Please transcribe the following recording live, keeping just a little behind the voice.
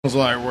Will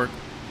it work?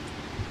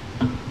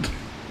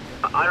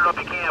 I don't know if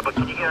you can, but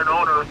can you get an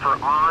owner for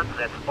ONS?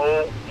 That's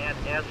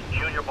ONS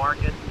Junior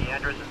Market. The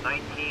address is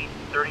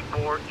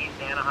 1934 East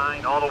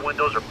Anaheim. All the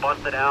windows are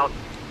busted out,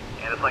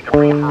 and it's like a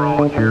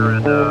free-for-all here,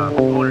 and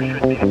owner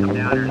should maybe come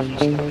down here and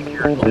see if you can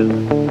secure it too.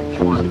 If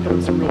you want to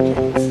do some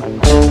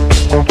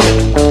real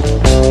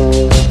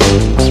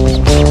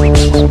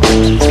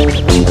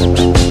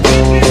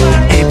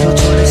April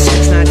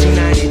 26,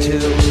 1992.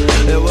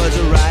 There was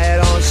a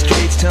riot on the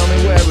streets. Tell me,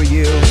 where were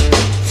you?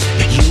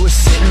 You were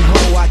sitting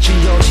home watching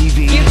your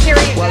TV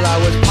while I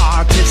was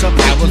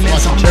participating in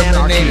some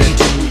anarchy.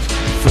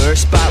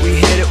 First spot we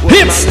hit it was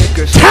It's my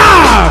liquor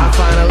time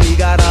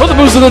for the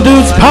Booze and the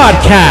Dudes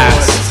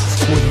podcast,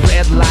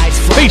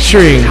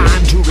 featuring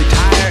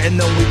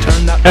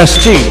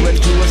SG.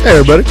 Hey,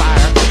 everybody.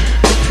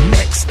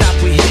 Next stop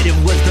we hit it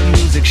was the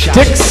music shop.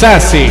 Dick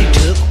Sassy.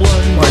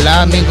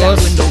 Hola,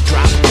 amigos.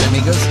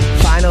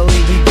 Finally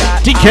we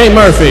got DK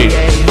Murphy.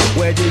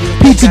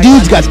 Pizza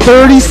Dude's got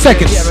 30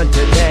 seconds.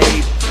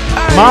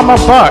 Mama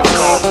Bucks.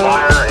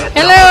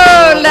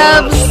 Hello,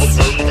 loves.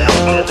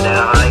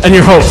 And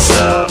your host,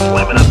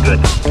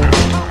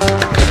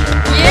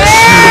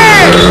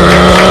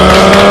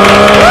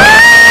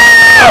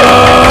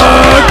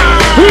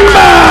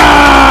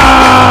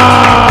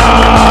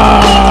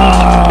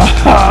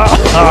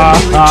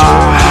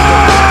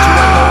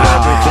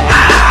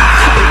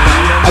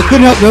 I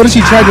couldn't help notice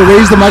he tried to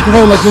raise the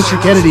microphone like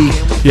Mr. Kennedy.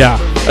 Yeah,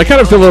 I kind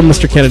of feel a little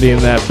Mr. Kennedy in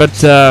that, but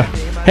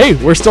hey,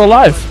 we're still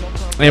alive,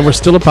 and we're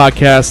still a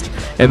podcast,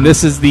 and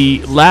this is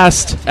the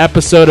last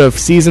episode of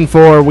Season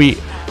 4. We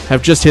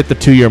have just hit the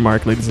 2-year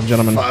mark, ladies and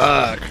gentlemen.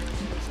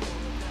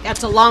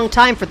 That's a long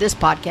time for this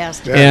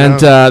podcast. Yeah, And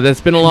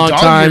that's been a long Dog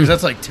time. years,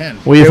 that's like 10.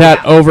 We've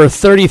had over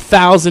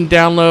 30,000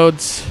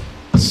 downloads,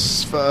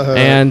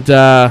 and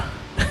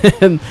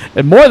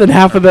and more than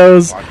half of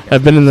those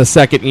have been in the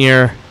second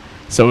year.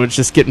 So it's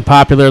just getting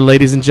popular,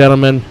 ladies and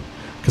gentlemen.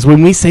 Because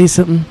when we say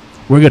something,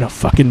 we're going to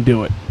fucking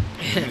do it.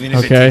 Even if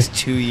Okay. it takes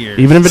 2 years.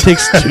 Even if it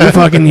takes 2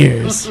 fucking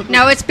years.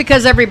 No, it's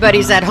because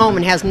everybody's at home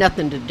and has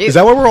nothing to do. Is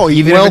that what we're all eating?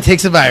 Even Well, if it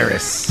takes a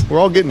virus. we're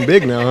all getting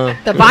big now, huh?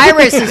 The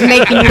virus is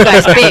making you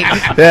guys big.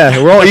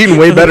 Yeah, we're all eating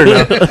way better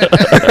now.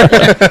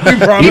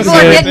 People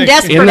are getting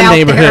desperate in the out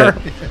neighborhood.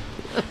 there.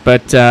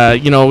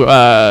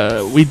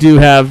 But, we do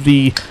have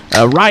the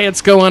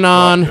riots going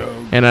on,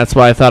 and that's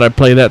why I thought I'd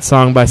play that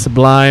song by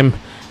Sublime.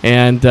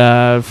 And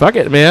fuck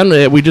it,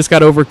 man. We just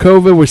got over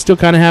COVID. We still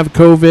kind of have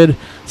COVID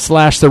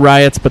 / the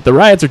riots, but the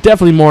riots are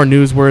definitely more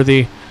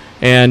newsworthy.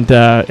 And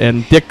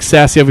Dick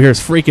Sassy over here is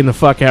freaking the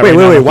fuck out Wait, right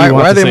now. wait, if wait. he Why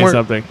wants are to they say more?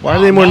 something. Why are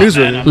they more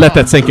newsworthy? Let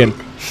that sink in.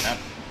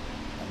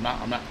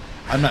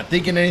 I'm not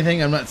thinking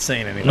anything. I'm not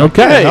saying anything.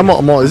 Okay. I'm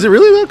all, is it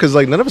really though? Because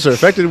like none of us are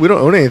affected. We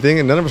don't own anything,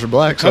 and none of us are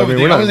black. So I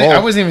mean, we're not I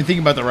involved. wasn't even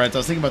thinking about the riots. I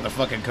was thinking about the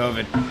fucking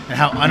COVID and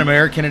how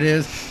un-American it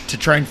is to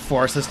try and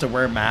force us to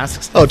wear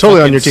masks. Oh, in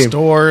totally on fucking your team.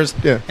 Stores.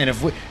 Yeah. And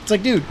if we, it's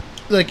like, dude,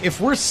 like if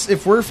we're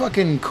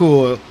fucking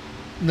cool,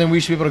 then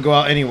we should be able to go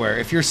out anywhere.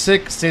 If you're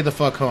sick, stay the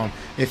fuck home.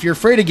 If you're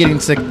afraid of getting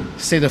sick,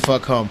 stay the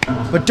fuck home.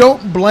 But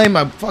don't blame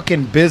a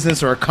fucking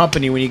business or a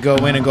company when you go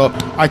in and go,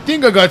 I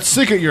think I got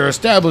sick at your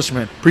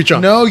establishment. Preach on.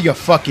 No, you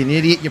fucking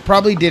idiot. You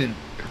probably didn't.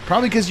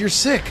 Probably because you're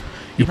sick.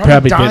 You You're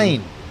probably probably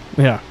dying.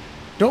 didn't. Yeah.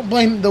 Don't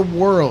blame the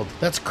world.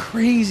 That's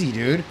crazy,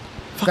 dude.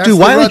 Fuck, dude,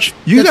 why don't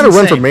you got to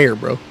run for mayor,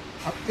 bro?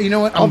 You know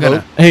what? I'll I'm gonna.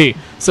 vote. Hey,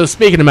 so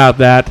speaking about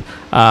that,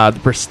 the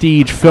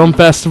Prestige Film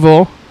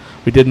Festival,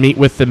 we did meet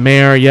with the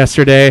mayor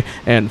yesterday,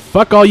 and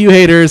fuck all you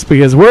haters,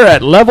 because we're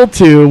at level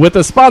 2 with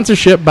a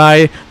sponsorship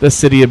by the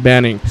city of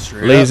Banning.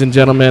 Straight Ladies up. and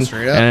gentlemen,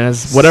 Straight up. and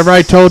as whatever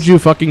I told you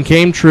fucking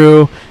came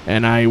true,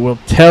 and I will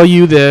tell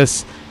you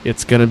this,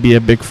 it's going to be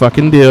a big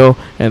fucking deal,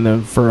 and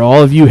then for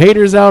all of you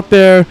haters out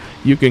there,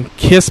 you can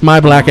kiss my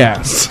black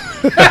ass.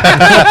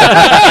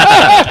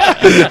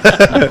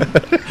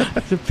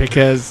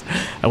 Because,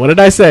 what did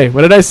I say?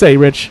 What did I say,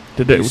 Rich?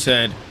 You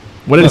said.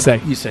 What did I look,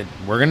 say? You said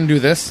we're gonna do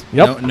this.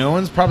 Yep. No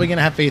one's probably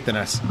gonna have faith in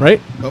us.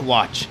 Right? But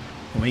watch.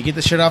 When we get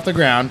the shit off the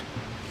ground,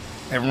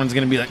 everyone's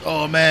gonna be like,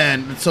 "Oh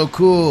man, it's so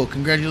cool!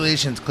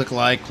 Congratulations!" Click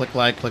like, click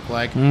like, click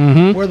like.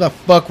 Mm-hmm. Where the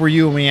fuck were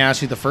you when we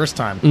asked you the first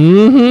time?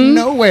 Mm-hmm.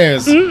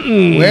 Nowheres.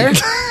 Where?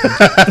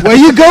 Where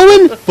you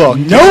going? Fuck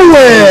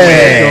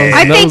nowhere.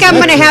 I think I'm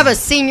going to have a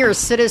senior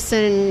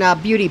citizen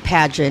beauty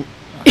pageant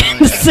in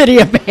the city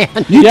of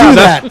Banning. You do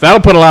that.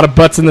 That'll put a lot of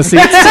butts in the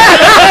seats.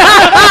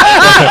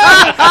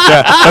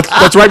 Yeah,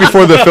 that's right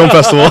before the film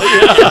festival.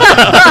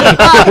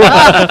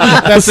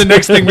 That's the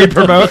next thing we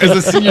promote as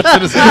a senior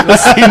citizen.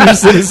 Senior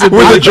citizen.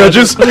 We're the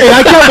judges. Hey,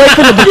 I can't wait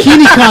for the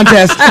bikini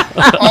contest.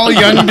 All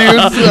young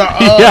dudes.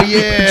 Oh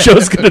yeah.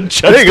 Joe's gonna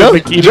judge There you go. the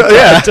bikini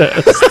Yeah.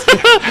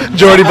 contest.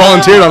 Joe already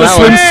volunteered on The that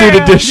one. swimsuit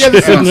edition.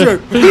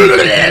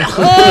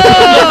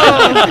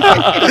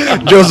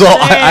 Joe's all,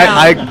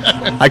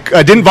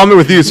 I didn't vomit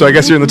with you, so I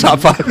guess you're in the top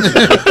 5.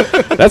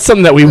 That's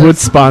something that we would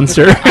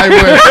sponsor. I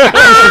would.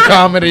 For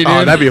comedy, dude.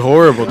 Oh, that'd be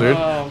horrible, dude.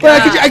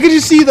 But I could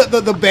just see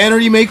the banner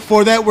you make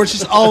for that, where it's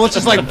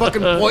just like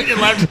fucking pointing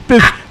left.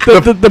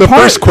 The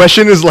first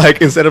question is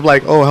like, instead of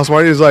like, oh, how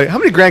smart are you? Is like, how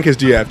many grandkids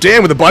do you have?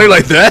 Damn, with a body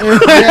like that.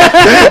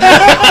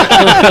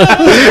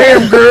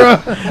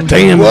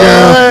 Damn,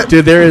 girl.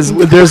 Dude,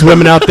 there's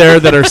women out there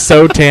that are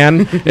so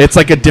tan, it's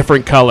like a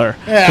different color.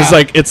 Yeah.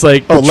 It's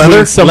like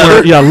leather? somewhere.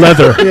 Leather? Yeah,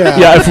 leather.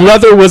 Yeah, if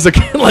leather was a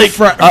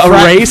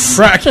race.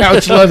 Frat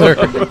couch leather.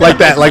 like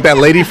that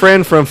lady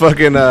friend from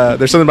fucking.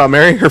 There's something about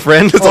Mary, her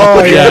friend. It's Oh,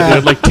 all Yeah,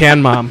 dude, like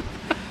tan mom.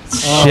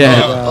 Shit.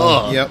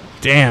 Yep.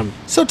 Damn.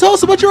 So tell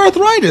us about your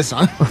arthritis,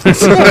 huh?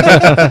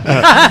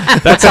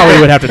 That's how we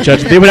would have to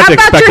judge. They would have to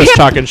How about expect your us hip-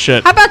 talking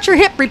shit. How about your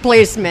hip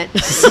replacement?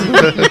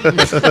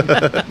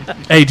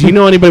 Hey, do you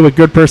know anybody with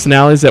good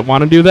personalities that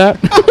want to do that?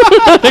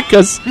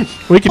 Because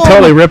we could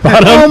totally rip on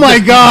them. Oh my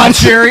God!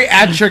 Jerry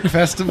Atrick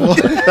Festival.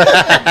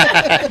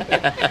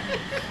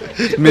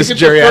 Miss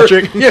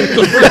Geriatric.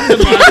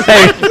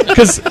 Hey,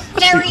 because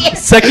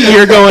second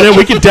year going in,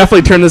 we could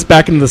definitely turn this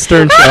back into the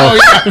Stern Show.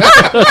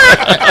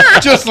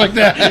 Just like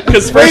that.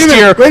 Because first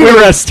year, we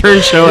were a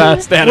Stern Show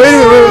status.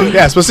 Wait.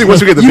 Yeah, especially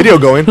once we get the video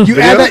going. You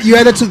add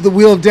that to the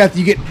wheel of death.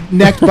 You get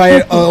necked by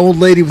an old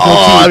lady with no Oh,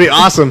 teeth. that'd be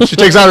awesome. She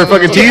takes out her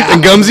fucking teeth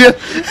and gums you.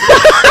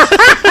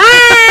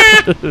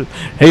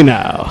 Hey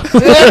now.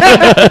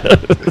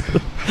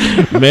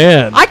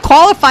 Man. I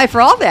qualify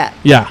for all that.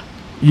 Yeah.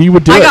 You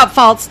would do I it. got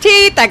false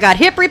teeth. I got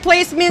hip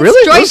replacements.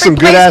 Really? Joint Those are some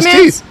good-ass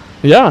replacements. teeth.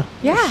 Yeah.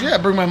 Yeah. Yeah,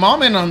 bring my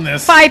mom in on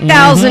this.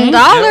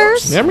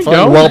 $5,000. There we Fun,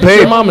 go. well Put your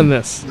paid. mom in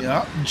this.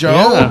 Yeah, Joe.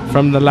 Yeah,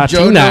 from the Latinas.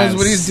 Joe knows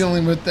what he's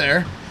dealing with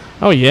there.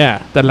 Oh,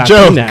 yeah. The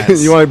Joe,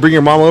 Latinas. you want to bring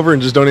your mom over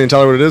and just don't even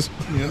tell her what it is?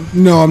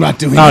 No, I'm not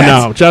doing Oh,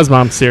 that. no. Joe's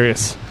mom's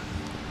serious.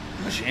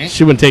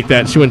 She wouldn't take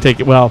that. She wouldn't take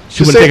it. Well, she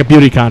Just wouldn't say- take a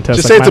beauty contest.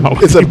 Just like say my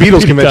mom it's a would.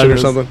 Beatles convention or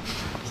Contest. something.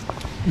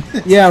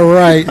 Yeah,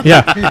 right.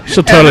 Yeah.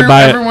 She'll totally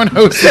buy it. Everyone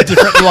hosts a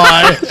different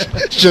lie.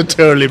 Should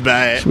totally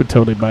buy it. She would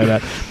totally buy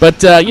that.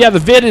 But yeah, the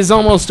vid is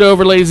almost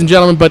over, ladies and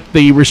gentlemen, but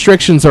the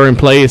restrictions are in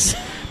place.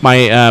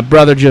 My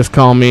brother just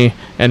called me,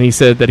 and he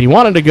said that he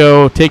wanted to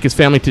go take his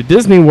family to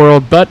Disney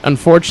World, but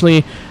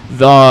unfortunately,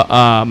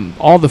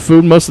 all the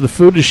food, most of the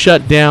food is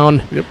shut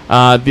down.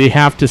 Yep. They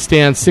have to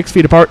stand 6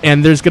 feet apart,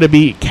 and there's going to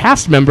be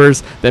cast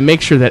members that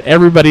make sure that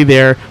everybody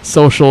there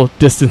social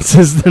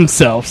distances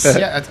themselves.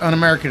 Yeah, it's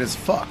un-American as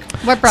fuck.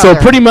 What brother?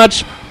 So pretty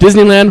much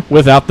Disneyland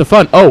without the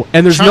fun. Oh,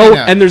 and there's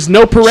China.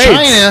 no parades.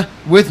 China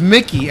with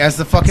Mickey as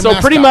the fucking So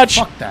mascot. pretty much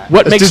Fuck that.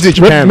 what That's makes Disney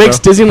Japan,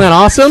 Disneyland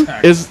awesome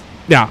is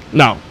no.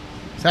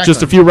 Exactly.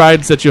 Just a few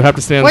rides that you have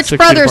to stand. Which 6 feet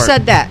brother apart.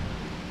 said that?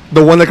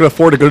 The one that can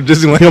afford to go to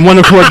Disneyland. You know,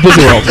 one for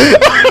Disney World.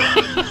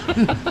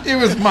 It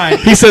was mine.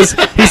 He says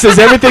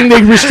everything,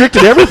 they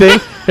restricted everything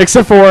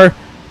except for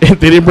they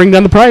didn't bring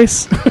down the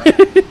price.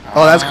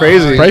 Oh, that's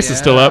crazy. Price is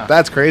still up.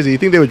 That's crazy. You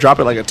think they would drop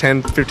it like a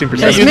 10, 15%? you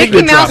Because think Mickey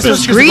they'd drop Mouse it? was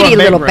Just 'cause greedy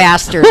they're little bankrupt.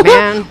 bastard,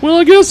 man. Well,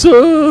 I guess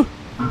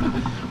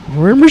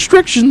we're in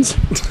restrictions.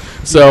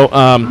 So,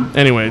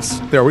 anyways,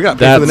 There, we got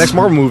paid for the next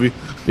Marvel movie.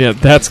 yeah,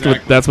 that's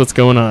what's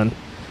going on.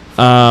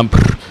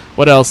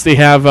 What else? They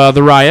have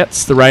the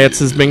riots. The riots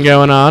has been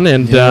going on,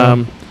 and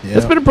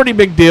it's been a pretty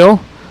big deal.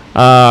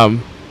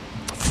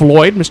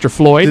 Floyd, Mr.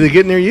 Floyd. Did they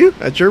get near you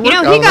at your work?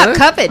 You know, he got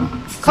COVID.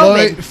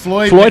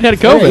 Floyd had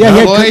COVID. Yeah, he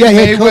had Floyd he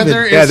had Mayweather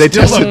COVID. Yeah, is they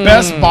still tested- the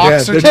best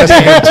boxer they're testing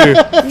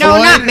today. him too. No,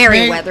 not Floyd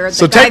Merriweather. the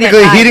So guy that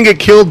technically, died. he didn't get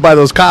killed by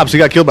those cops. He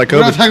got killed by We're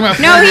not COVID. talking about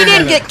No, Floyd he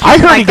didn't Mayweather. get killed I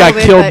heard by he got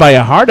COVID, killed but- by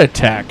a heart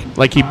attack.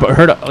 Like he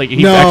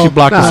No. actually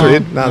blocked No, his he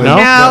didn't. No, No?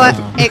 No,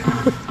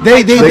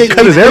 They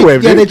cut his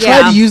airwaves, Yeah, they dude. tried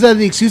Yeah. to use that as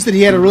the excuse that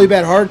he had a really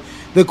bad heart.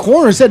 The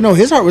coroner said no,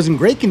 his heart was in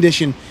great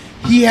condition.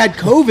 He had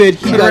COVID.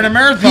 He ran a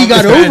marathon He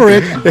got this man. over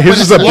it. He but was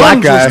just a his black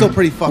lungs were guy still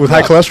pretty fucked with high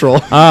up. cholesterol.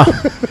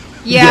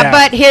 Yeah, Yeah.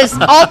 but his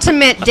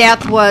ultimate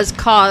death was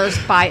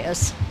caused by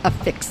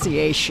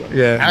asphyxiation.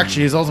 Yeah.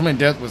 Actually, his ultimate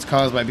death was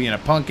caused by being a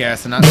punk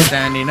ass and not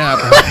standing up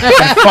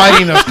and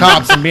fighting those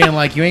cops and being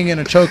like, "You ain't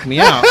gonna choke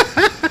me out."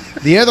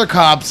 The other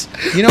cops,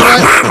 you know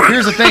what?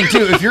 Here's the thing,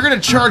 too. If you're gonna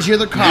charge the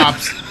other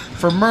cops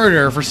for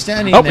murder for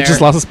standing Oh, there, we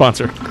just lost a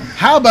sponsor.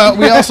 how about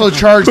we also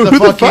charge the Who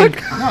the fucking?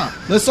 fuck? Huh.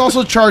 Let's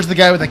also charge the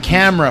guy with the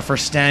camera for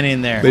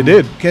standing there. They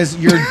did. Because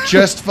you're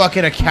just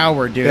fucking a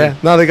coward, dude. Yeah.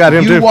 No, they got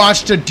him You too.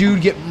 watched a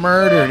dude get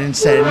murdered and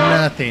said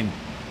nothing.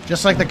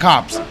 Just like the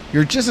cops.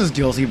 You're just as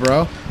guilty,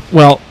 bro.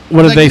 Well,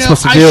 what are Like, they you know,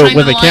 supposed to I do shine with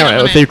the the light camera?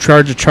 on If it. they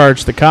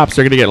charge the cops,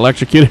 they're going to get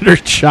electrocuted or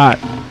shot.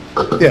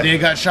 Yeah. They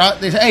got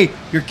shot. They said, "Hey,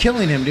 you're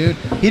killing him, dude."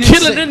 He didn't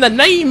Kill it say, in the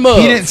name of.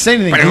 He didn't say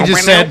anything. He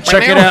just said,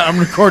 "Check it out. I'm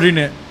recording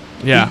it."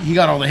 Yeah. He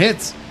got all the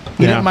hits.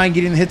 He Yeah. didn't mind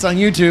getting the hits on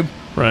YouTube.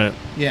 Right.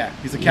 Yeah,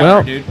 he's a coward,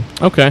 Well, dude.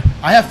 okay.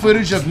 I have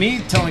footage of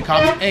me telling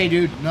cops, "Hey,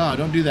 dude, no,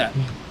 don't do that."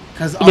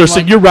 Because They're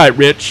saying, "You're right,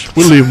 Rich.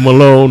 We'll leave him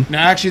alone." No,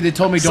 actually, they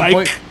told me don't Psych.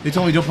 point. They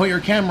told me don't point your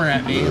camera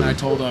at me, and I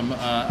told them.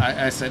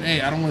 I said,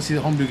 "Hey, I don't want to see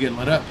the home dude getting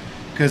lit up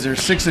because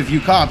there's 6 of you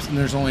cops and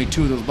there's only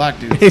 2 of those black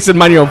dudes." He said,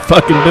 "Mind your own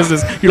fucking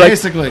business." You're like,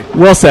 Basically.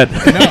 well said.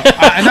 No,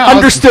 I know.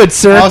 Understood,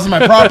 sir. I was on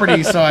my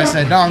property, so I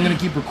said, "No, I'm going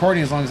to keep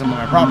recording as long as I'm on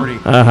my property."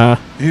 Uh-huh.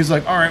 He was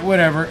like, "All right,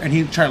 whatever," and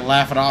he tried to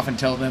laugh it off and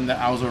tell them that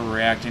I was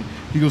overreacting.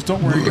 He goes,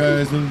 "Don't worry,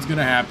 guys, nothing's going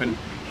to happen."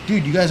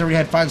 Dude, you guys already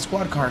had 5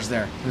 squad cars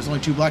there. There's only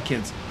 2 black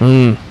kids.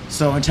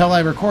 So until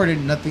I recorded,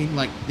 nothing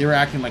like they were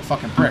acting like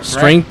fucking pricks.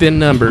 Strength in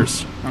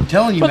numbers. Right? I'm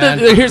telling you, But man.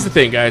 here's the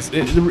thing, guys.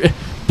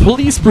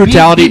 Police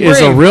brutality Be is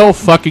a brave. real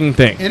fucking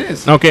thing. It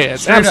is. Okay,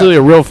 it's Straight absolutely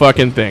a real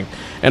fucking thing.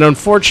 And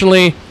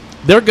unfortunately,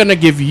 they're going to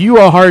give you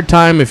a hard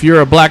time if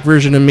you're a black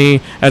version of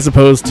me as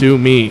opposed to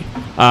me.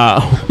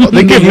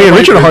 They give me and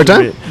Richard a hard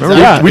time. Remember?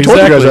 Yeah, we told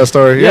you guys exactly. that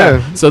story.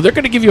 Yeah. So they're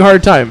going to give you a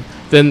hard time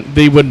than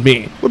they would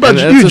me. What about And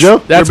you, that's just- Joe?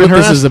 That's You what ever been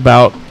this harassed? is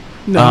about.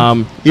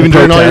 No. Even the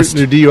during all your protest.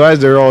 DUIs,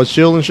 they were all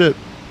chill and shit.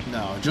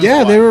 No, just Yeah,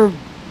 what? they were.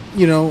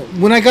 You know,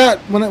 when I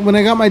got my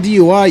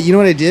DUI, you know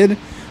what I did?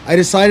 I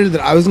decided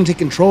that I was going to take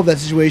control of that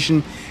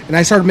situation, and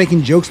I started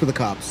making jokes with the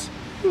cops.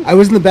 I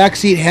was in the back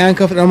seat,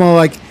 handcuffed, and I'm all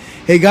like,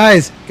 "Hey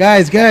guys,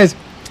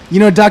 you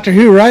know Doctor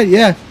Who, right?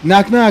 Yeah,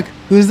 knock knock.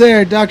 Who's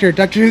there? Doctor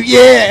Who?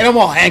 Yeah." And I'm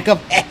all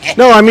handcuffed.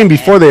 No, I mean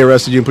before they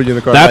arrested you and put you in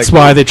the car. That's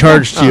why they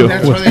charged you.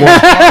 That's with where they more-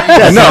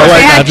 Yeah, no,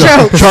 like Bad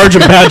jokes. charge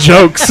them bad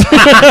jokes.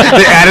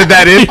 they added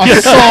that in.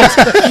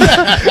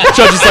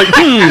 Judge is like,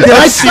 Did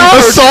I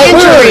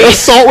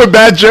assault with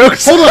bad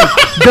jokes. Hold on.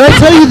 Did I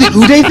tell you the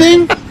Uday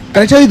thing? Did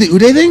I tell you the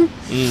Uday thing?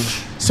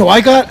 So I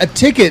got a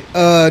ticket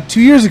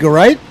 2 years ago,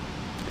 right?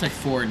 It's like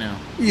 4 now.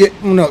 Yeah,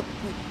 no.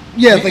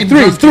 Yeah, it's like In three.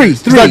 drunk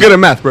tickets. He's not good at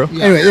math, bro.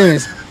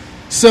 Anyways,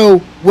 so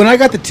when I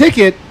got the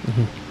ticket,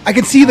 I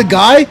can see the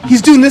guy.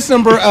 He's doing this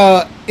number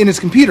in his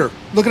computer,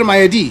 looking at my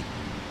ID.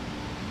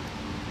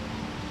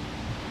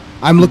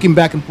 I'm looking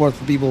back and forth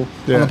for people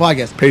on the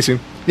podcast. Pacing.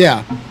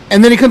 Yeah,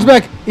 and then he comes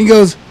back and he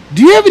goes,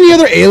 "Do you have any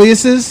other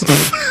aliases?"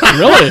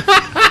 really?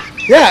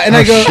 Yeah, and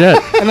I go, shit.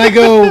 and I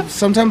go.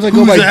 Sometimes I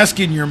go Who's by.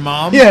 asking your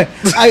mom? Yeah,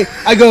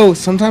 I go.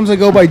 Sometimes I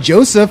go by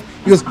Joseph.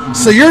 He goes,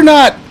 "So you're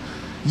not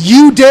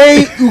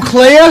Uday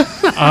Uclea?"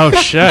 Oh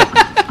shit!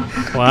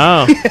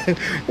 Wow.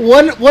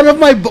 One of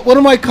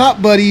my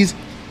cop buddies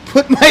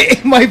put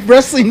my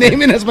wrestling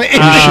name in as my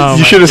alias. Oh,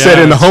 You my should have said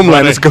God, in the that's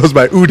homeland funny. it goes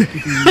by Uday.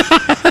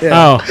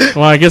 Oh,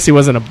 well, I guess he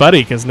wasn't a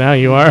buddy because now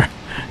you are.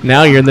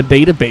 Now you're in the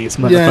database,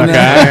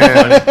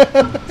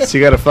 motherfucker. So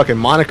you got a fucking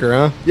moniker,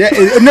 huh? Yeah,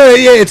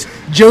 it's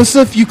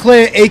Joseph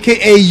Uclea,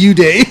 aka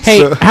Uday.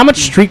 Hey, how much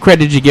street cred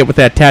did you get with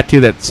that tattoo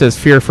that says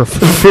 "Fear for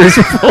Fears"?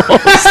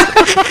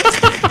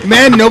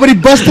 Man, nobody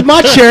busted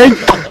my cherry. The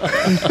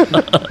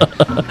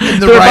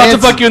They're about to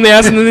riots. fuck you in the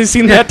ass, and then they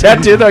seen that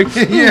tattoo. They're like,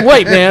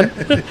 "Wait, man.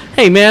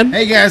 Hey, man.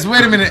 Hey guys,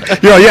 wait a minute.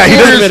 Yo, yeah, he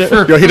Orders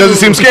doesn't. for Yo, he doesn't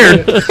seem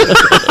scared.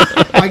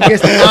 I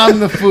guess I'm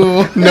the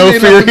fool. No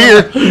fear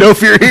here. No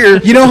fear here.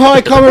 You know how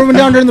I calm everyone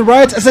down during the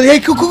riots? I said, "Hey,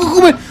 cool,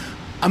 man.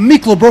 I'm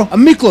Miklo, bro.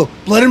 I'm Miklo.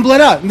 Blood in,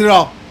 blood out." And they're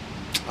all,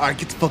 "All right,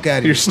 get the fuck out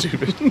of here." You're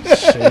stupid.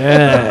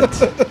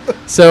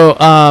 Shit." So,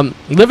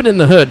 living in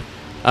the hood,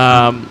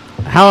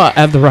 how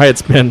have the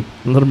riots been?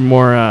 A little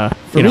more,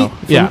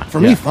 For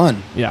me,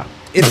 fun. Yeah.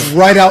 It's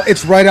right out.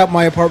 It's right out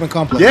my apartment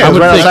complex. Yeah, I it was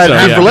would right think outside so,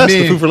 Food yeah. for Less.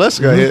 Me. The Food for Less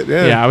got hit.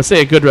 Yeah. Yeah, I would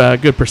say a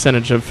good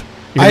percentage of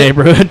your I-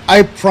 neighborhood.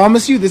 I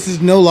promise you, this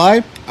is no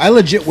lie. I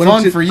legit went up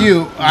Fun to. for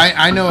you.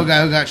 I know a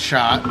guy who got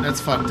shot.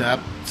 That's fucked up.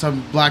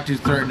 Some black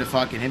dude threatened to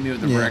fucking hit me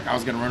with a Yeah. brick. I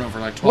was gonna run over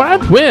like 12. What?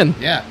 of them. When?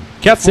 Yeah.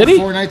 Cat City?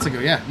 4 nights ago.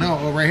 Yeah.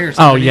 No, right here.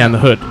 Oh, yeah, in the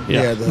hood.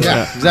 Yeah, Yeah.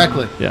 Yeah,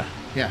 exactly. Yeah.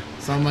 Yeah.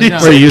 So I'm like, no.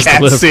 Where you used to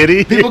Cat live.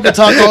 City. People can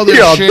talk all their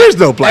Yo, shit. there's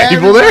no black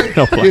people there.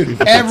 No black Dude,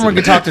 people. everyone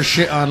can talk their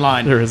shit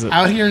online. There isn't.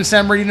 Out here in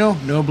San Bernardino,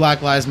 no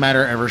Black Lives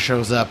Matter ever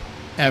shows up.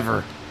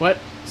 Ever. What?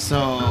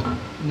 So,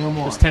 no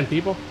more. There's 10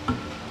 people?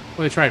 What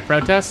are they trying to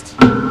protest?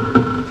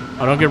 Oh,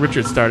 don't get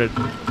Richard started.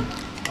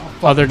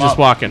 Oh, they're just up.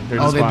 walking. They're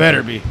Oh, just they walking.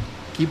 better be.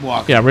 Keep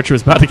walking. Yeah, Richard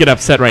was about to get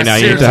upset right now.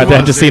 Seriously,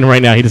 I just seen him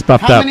right now. He just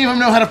buffed How up. many of them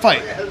know how to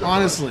fight?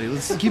 Honestly,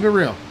 let's keep it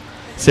real.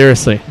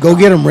 Seriously. Go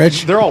get him,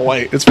 Rich. They're all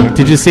white. It's fine.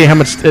 Did you see how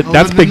much?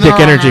 That's big dick they're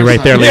on energy our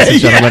right there, side.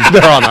 ladies and gentlemen.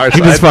 They're on our He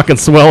side. was fucking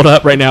swelled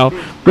up right now.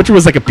 Richard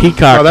was like a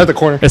peacock. Oh, they're at the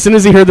corner. As soon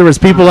as he heard there was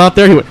people out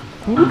there, he went,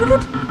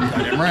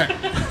 Goddamn right.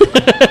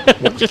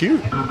 That's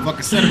cute.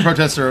 Fucking send a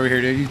protester over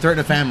here, dude. You threaten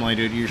a family,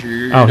 dude. You're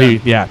oh, done.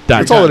 done.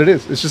 That's all it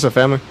is. It's just a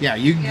family. Yeah,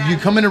 you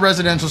come into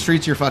residential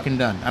streets, you're fucking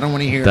done. I don't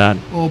want to hear,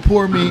 Done. oh,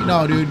 poor me.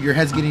 No, dude, your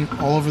head's getting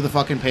all over the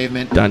fucking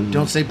pavement. Done.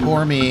 Don't say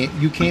poor me.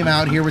 You came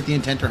out here with the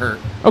intent to hurt.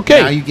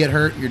 Okay. Now you get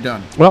hurt, you're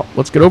done. Well,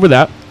 let's get over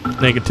that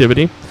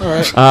negativity. All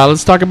right.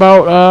 Let's talk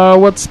about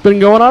what's been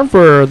going on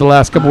for the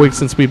last couple weeks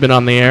since we've been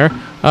on the air.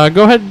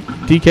 Go ahead,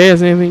 DK.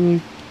 Has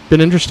anything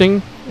been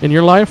interesting in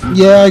your life?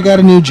 Yeah, I got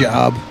a new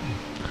job.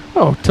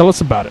 Oh, tell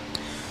us about it.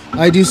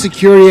 I do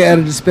security at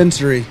a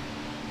dispensary.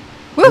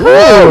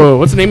 Whoa!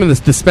 What's the name of this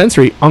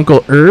dispensary?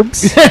 Uncle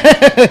Herbs?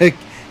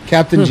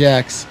 Captain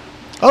Jack's.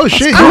 Oh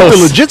shit! You close. went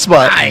the legit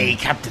spot. Hey,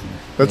 Captain.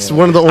 That's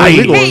one of the only Aye.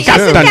 legal Hey, ones.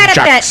 isn't Yeah. that at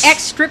Jacks. that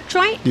X-strip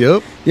joint?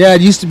 Yep. Yeah,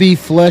 it used to be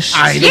Flesh.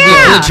 I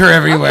Yeah. litter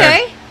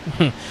everywhere.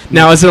 Okay.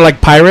 Now, is there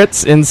like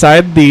pirates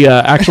inside the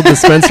actual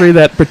dispensary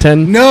that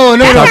pretend? No,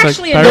 That's Sounds like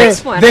actually a pirates.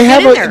 nice one. They I've have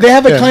been in a there. they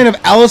have a Yeah. kind of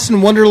Alice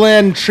in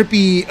Wonderland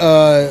trippy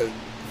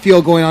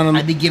feel going on.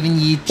 I'd be giving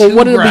you Well, 2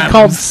 wouldn't it be grams.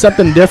 called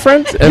something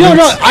different? I No, mean,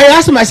 no. I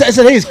asked them. I said,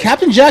 "Hey, is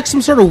Captain Jack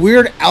some sort of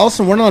weird Alice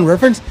in Wonderland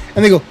reference?"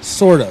 And they go,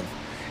 "Sort of."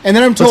 And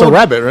then I'm told, That's a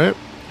rabbit, right?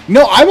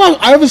 "No,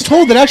 I was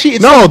told that actually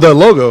it's No, the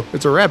logo.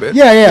 It's a rabbit.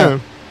 Yeah.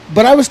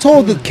 But I was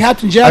told that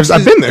Captain Jack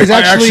I've been there. is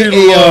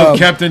actually a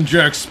Captain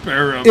Jack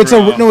Sparrow.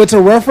 it's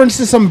a reference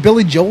to some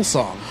Billy Joel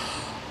song.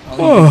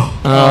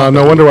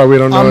 No wonder why we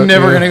don't know. I'm it.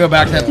 never Yeah. gonna go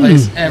back to that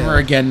place ever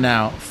again.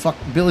 Now, fuck,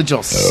 Billy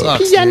Joel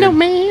sucks. Piano dude.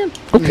 man.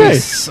 He Okay.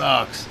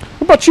 sucks.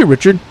 What about you,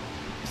 Richard?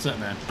 What's up,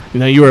 man? You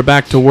know, you are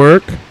back to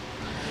work,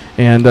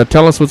 and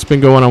tell us what's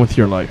been going on with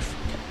your life.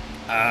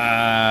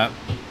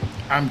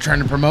 I'm trying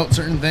to promote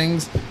certain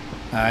things.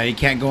 You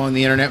can't go on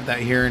the internet without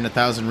hearing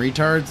 1,000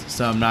 retards,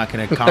 so I'm not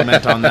going to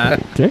comment on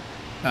that. Okay.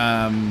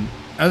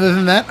 Other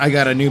than that, I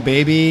got a new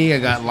baby. I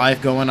got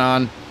life going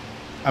on.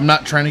 I'm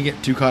not trying to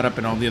get too caught up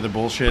in all the other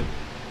bullshit.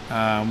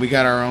 We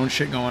got our own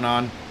shit going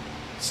on.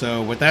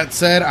 So with that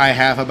said, I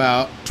have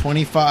about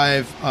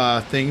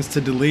 25 things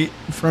to delete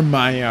from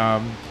my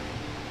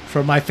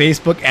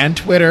Facebook and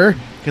Twitter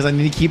because I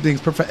need to keep things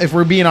if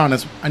we're being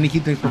honest, I need to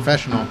keep things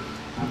professional.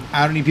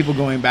 I don't need people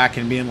going back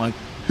and being like,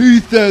 he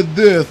said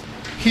this,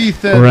 he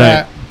said Right.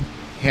 that.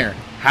 Here,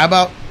 how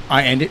about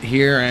I end it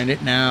here, I end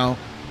it now,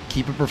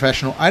 keep it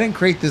professional. I didn't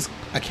create this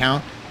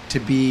account to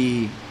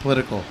be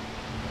political.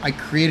 I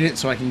created it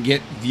so I can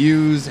get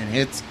views and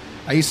hits.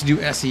 I used to do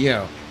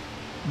SEO.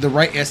 The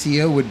right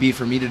SEO would be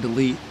for me to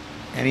delete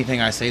anything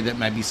I say that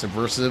might be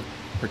subversive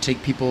or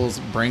take people's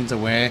brains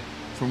away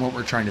from what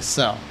we're trying to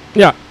sell.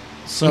 Yeah.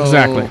 So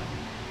Exactly.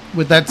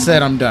 With that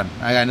said, I'm done.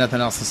 I got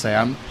nothing else to say.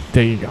 I'm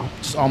There you go.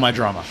 just all my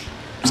drama.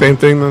 Same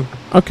thing though.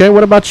 Okay.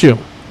 What about you?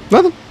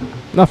 Nothing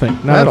Nothing.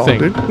 Not at a all, thing.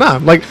 dude. Nah,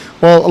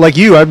 like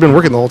you, I've been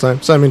working the whole time.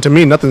 So I mean, to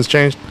me, nothing's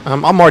changed.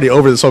 I'm already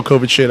over this whole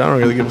COVID shit. I don't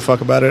really give a fuck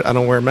about it. I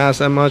don't wear a mask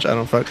that much.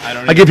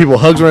 I give people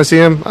hugs when I see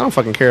them. I don't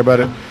fucking care about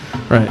it.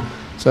 Right.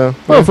 So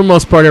Well, for the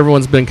most part,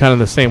 everyone's been kind of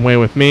the same way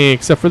with me,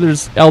 except for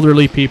there's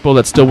elderly people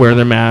that still wear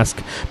their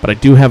mask. But I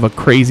do have a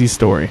crazy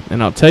story,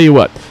 and I'll tell you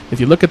what.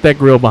 If you look at that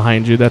grill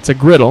behind you, that's a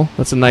griddle.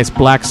 That's a nice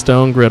black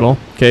stone griddle.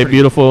 Okay,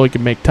 beautiful. You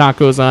can make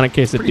tacos on it,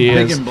 quesadillas. Pretty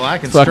big and black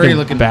and It's fucking sturdy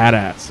looking.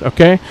 badass.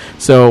 Okay,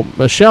 so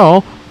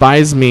Michelle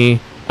buys me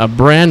a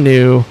brand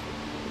new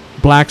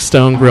black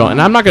stone grill, and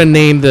I'm not going to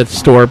name the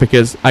store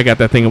because I got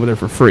that thing over there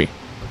for free.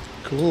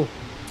 cool.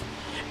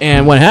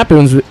 And what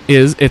happens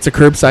is it's a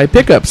curbside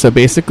pickup. So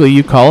basically,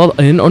 you call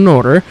in an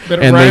order,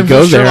 Better and they rhymes go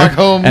with there, Sherlock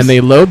Holmes. and they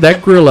load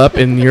that grill up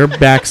in your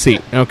back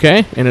seat,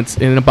 okay? And it's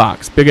in a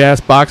box, big ass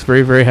box,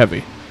 very very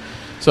heavy.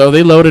 So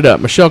they load it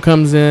up. Michelle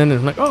comes in and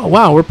I'm like, oh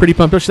wow, we're pretty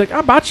pumped up. She's like,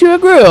 I bought you a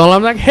grill.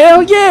 I'm like,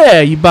 hell yeah,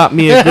 you bought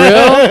me a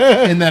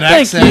grill. In that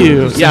Thank accent.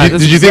 you. Yeah, Did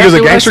that's you think it was a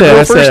exactly what I gangster said. grill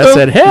I said- first, I though?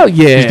 said, hell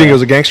yeah. Did you think it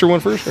was a gangster one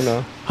first or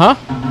no? Huh?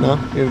 No.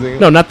 You didn't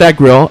think No, not that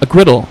grill. A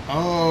griddle.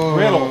 Oh,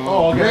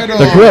 Griddle.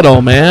 The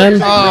griddle, man.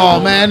 Oh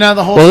man, now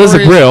the whole. Well, there's a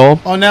story is- grill.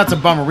 Oh, now it's a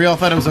bummer. We all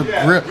thought it was a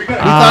grill. We thought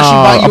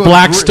she bought you A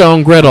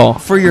Blackstone griddle.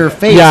 for your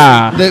face.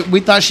 Yeah. We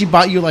thought she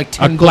bought you like A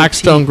 10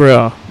 Blackstone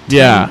grill.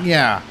 Yeah.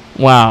 Yeah.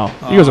 Wow.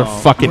 You guys are Oh,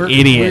 fucking we're-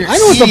 idiots. I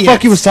know what the Idiots.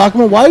 fuck he was talking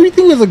about. Why do you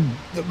think it was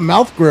a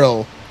mouth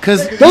grill?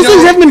 Because Those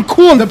things haven't been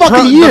cool in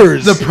fucking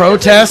years. The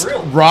protest,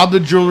 rob the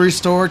jewelry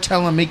store,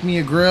 tell him make me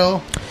a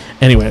grill.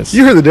 Anyways.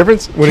 You heard the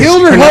difference when he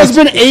Killed her pronounced-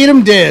 husband, ate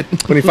him dead.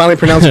 when he finally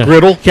pronounced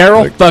griddle.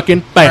 Carol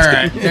fucking All bastard.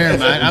 right, never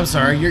mind. I'm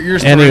sorry. Your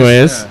story.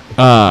 Anyways,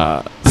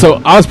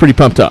 so I was pretty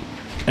pumped up.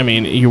 I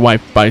mean, your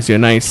wife buys you a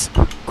nice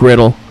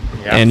griddle,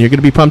 Yeah. and you're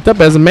gonna be pumped up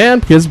as a man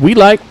because we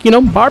like,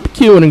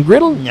 barbecuing and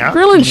grilling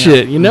Yeah.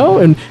 shit,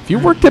 And if you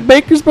worked at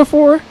Baker's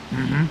before,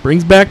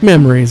 brings back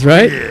memories,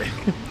 right?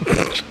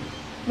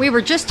 We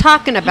were just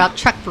talking about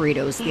chuck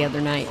burritos the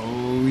other night.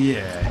 Oh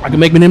yeah. I can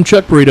make me them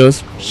chuck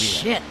burritos.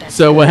 Shit. That's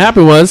So what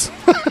happened was,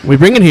 we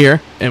bring it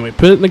here and we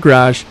put it in the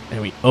garage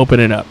and we open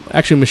it up.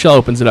 Actually, Michelle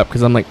opens it up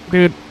because I'm like,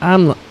 dude,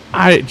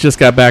 I just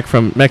got back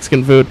from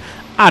Mexican food.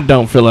 I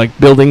don't feel like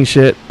building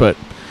shit, but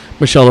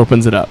Michelle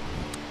opens it up.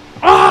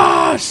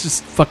 She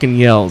just fucking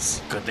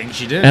yells, Good thing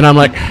she did. and I'm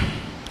like,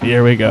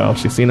 here we go.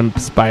 She's seen a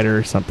spider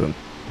or something.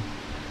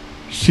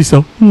 She's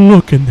so,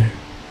 look in there.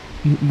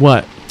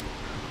 What?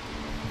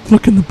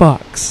 Look in the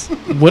box.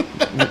 What?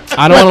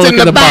 I don't want to look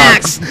in the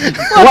box.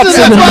 What's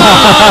in the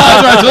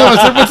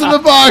box? What's in the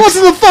box? What's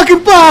in the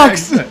fucking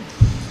box?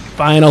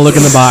 Fine, I'll look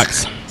in the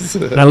box.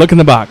 And I look in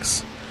the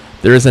box.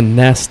 There is a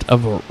nest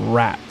of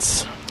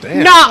rats.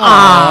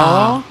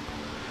 Nuh-uh.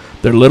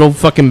 They're little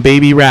fucking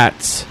baby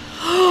rats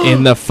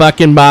in the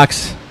fucking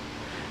box.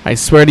 I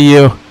swear to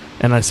you.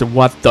 And I said,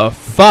 what the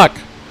fuck?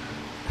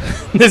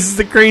 This is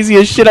the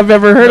craziest shit I've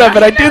ever heard of,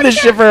 and I do this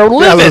shit for a Yeah, I was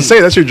living. gonna say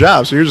that's your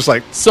job. So you're just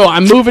like, So I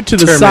move it to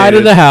the side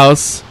of the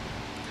house,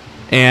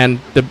 and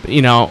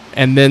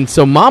and then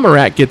so Mama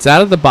Rat gets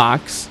out of the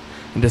box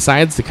and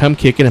decides to come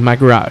kick it in my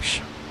garage.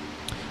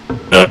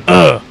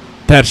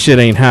 That shit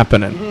ain't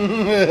happening.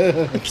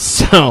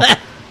 So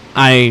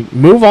I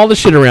move all the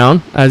shit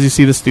around. As you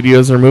see, the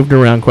studios are moved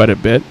around quite a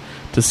bit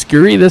to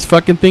scurry this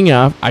fucking thing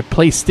off. I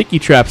place sticky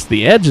traps to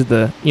the edge of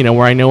the,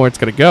 where I know where it's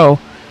gonna go.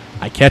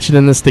 I catch it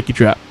in the sticky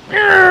trap.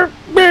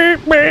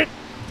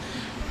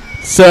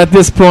 So at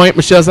this point,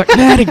 Michelle's like,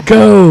 let it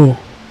go.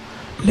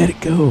 Let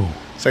it go.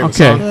 sing the Okay.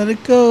 song. Let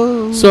it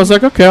go. So I was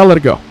like, okay, I'll let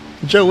it go.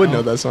 Joe would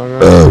know that song,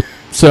 right?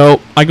 So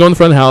I go in the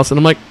front of the house, and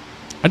I'm like,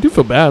 I do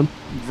feel bad.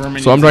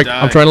 Vermin So I'm needs to like,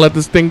 die. I'm trying to let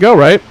this thing go,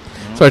 right?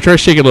 So So I try to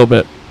shake it a little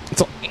bit.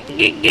 It's all,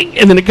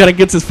 and then it kind of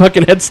gets his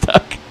fucking head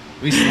stuck.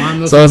 We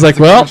slammed those. So I was like,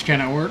 well,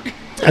 cannot work. I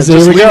said, Just here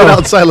we leave it go.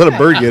 outside, let a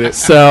bird get it.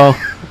 So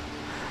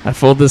I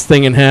fold this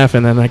thing in half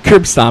and then I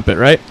curb stomp it,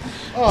 right?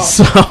 Oh,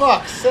 So- for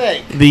fuck's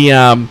sake.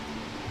 The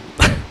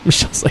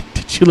Michelle's like,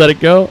 did you let it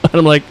go? And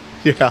I'm like,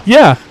 Yeah.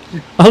 yeah,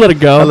 I'll let it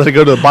go. I let it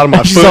go to the bottom of my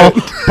And she's all,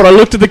 foot. but I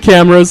looked at the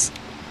cameras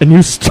and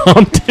you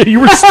stomped it.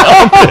 You were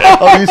stomped it.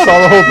 Oh, you saw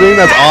the whole thing?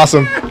 That's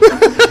awesome.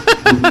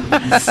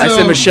 I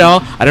said,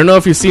 Michelle, I don't know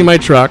if you see my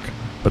truck,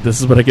 but this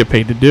is what I get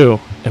paid to do.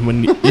 And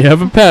when you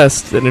have a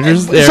pest and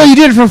it's there, So you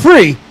did it for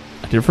free?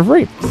 I did it for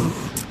free.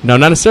 No,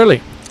 not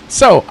necessarily.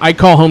 So I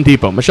call Home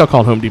Depot. Michelle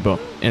called Home Depot,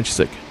 and she's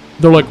like,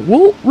 they're like,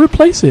 we'll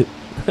replace it.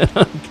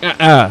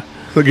 They'll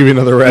give you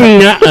another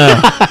rat.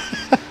 Nuh-uh.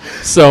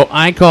 So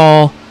I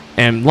call,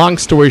 and long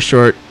story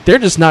short, they're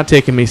just not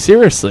taking me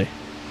seriously.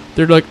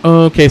 They're like,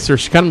 oh, okay, sir.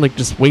 She kind of like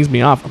just wings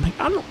me off. I'm like,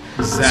 I don't.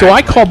 So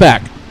I call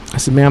back. I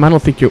said, ma'am, I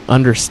don't think you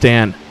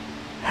understand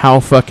how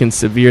fucking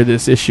severe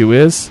this issue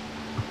is,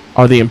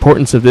 or the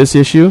importance of this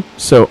issue.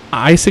 So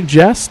I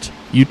suggest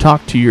you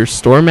talk to your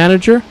store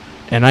manager,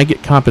 and I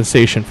get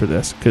compensation for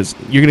this because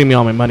you're gonna give me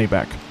all my money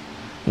back.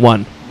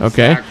 One,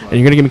 okay, and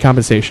you're gonna give me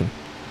compensation.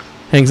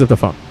 Hangs up the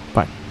phone.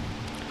 Fine.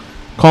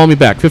 Call me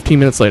back 15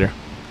 minutes later.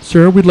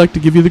 Sir, we'd like to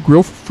give you the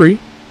grill for free.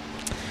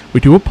 We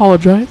do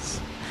apologize.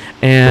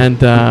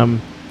 And,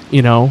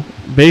 you know,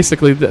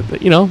 basically,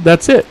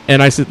 that's it.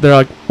 And I said, they're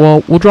like,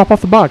 well, we'll drop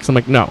off the box. I'm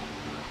like, no, I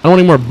don't want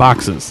any more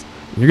boxes.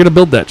 You're going to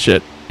build that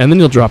shit, and then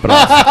you'll drop it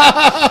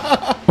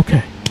off.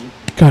 Okay.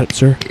 Got it,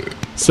 sir.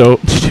 So,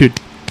 dude,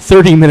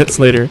 30 minutes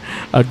later,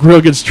 a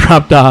grill gets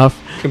dropped off.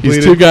 Completed.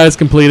 These two guys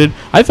completed.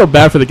 I felt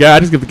bad for the guy. I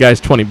just give the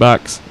guys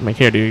 $20. I'm like,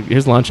 here, dude,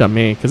 here's lunch on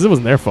me, because it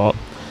wasn't their fault.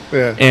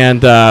 Yeah.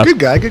 And, Good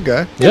guy, good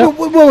guy. yeah.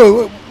 Wait,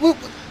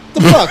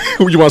 the fuck?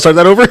 You want to start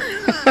that over?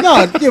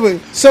 No, yeah,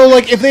 wait. So,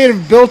 like, if they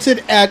had built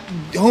it at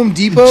Home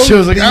Depot, She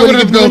was like, they I would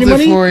wouldn't have give them built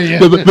any it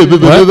money? for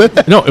you.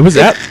 What? No, it was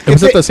at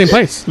the same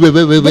place. But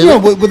no,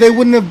 but they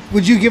wouldn't have.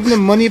 Would you give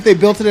them money if they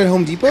built it at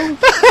Home Depot?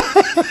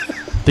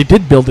 They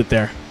did build it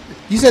there.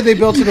 You said they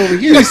built it over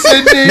here. He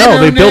said No,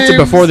 they built it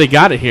names. before they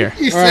got it here.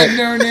 He said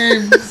no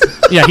names.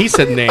 Yeah, he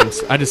said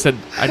names. I just said.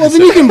 Well,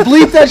 then you can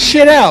bleep that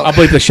shit I'll out.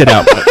 bleep the shit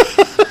out. But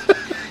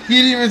He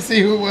didn't even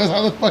see who it was.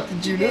 How the fuck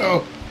did you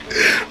know?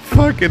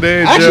 Fucking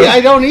A, Actually,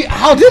 I don't.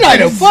 How did I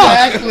know?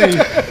 Fuck.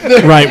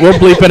 Exactly. right, we'll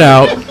bleep it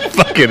out.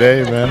 Fucking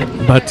A, man.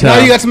 Now But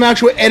you got some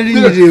actual editing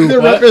to The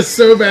do. rep is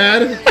so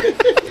bad.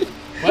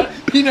 What?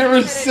 He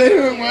never said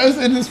who it was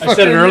in his I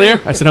said it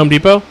earlier. I said Home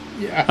Depot.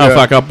 Yeah. Oh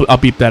fuck! I'll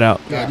beep that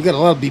out. God, you got a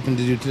lot of beeping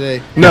to do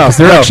today. No,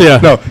 they're actually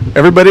no.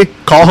 Everybody,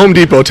 call Home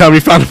Depot. Tell them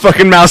you found a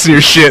fucking mouse in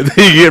your shit.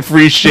 Then you get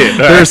free shit. all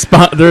They're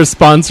right? they're a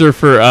sponsor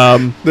for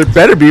There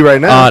better be right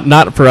now.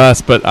 not for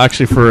us, but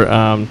actually for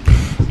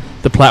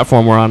the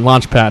platform we're on,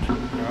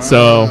 Launchpad.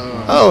 So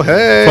Oh,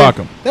 hey. fuck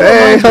them.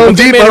 Hey, Home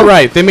They made Depot. it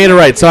right. They made it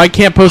right. So I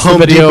can't post Home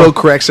the video. Depot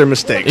corrects their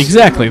mistakes.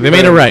 Exactly. They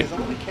made it right.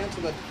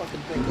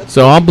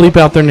 So I'll bleep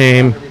out their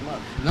name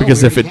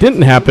because if it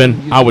didn't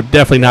happen, I would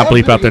definitely not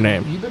bleep out their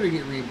name. You better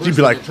get reimbursed. You'd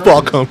be like,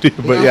 fuck Home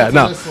Depot. But yeah,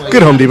 no.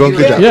 Good Home Depot.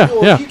 Good job.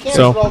 Yeah.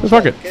 So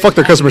fuck it. Fuck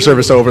their customer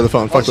service over the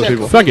phone. Fuck those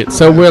people. Fuck it.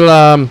 So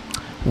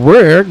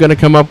we're gonna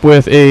come up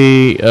with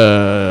a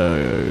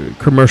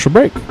commercial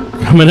break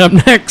coming up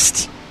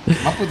next.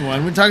 Up with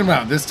one. We're talking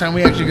about this time.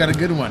 We actually got a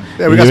good one.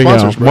 Yeah, we got Here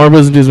sponsors, bro. More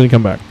Wisdom News when you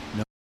come back.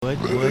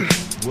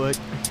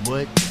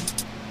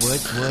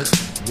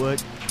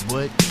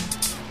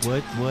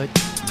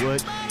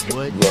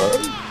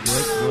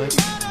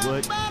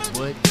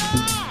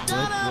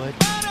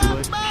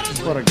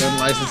 What a gun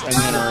license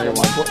NRA.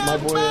 My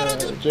boy,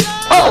 Jake.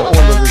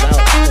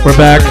 We're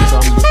back.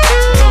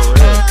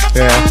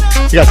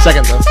 Yeah. You got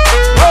second, though.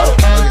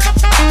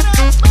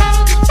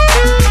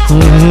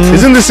 Mm-hmm.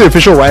 Isn't this the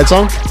official Riot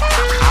song?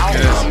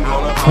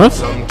 Huh?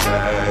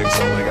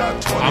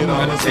 I'm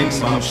gonna take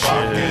some shit.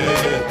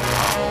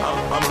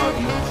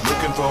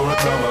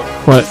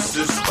 What?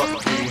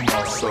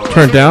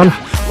 Turn it down.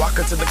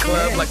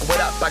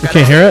 You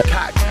can't hear it?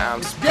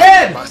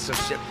 Dead!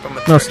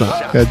 No, it's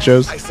not. Yeah,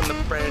 Joe's. Test.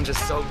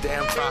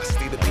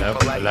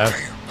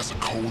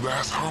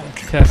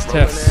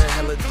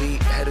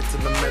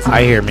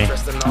 I hear me.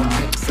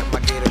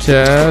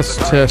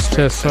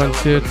 Test. 1,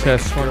 2.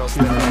 Test 1,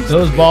 2.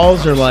 Those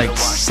balls are like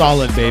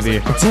solid, baby.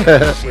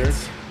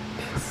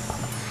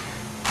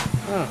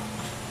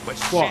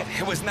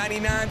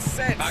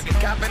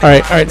 All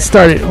right.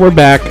 Start it. We're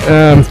back.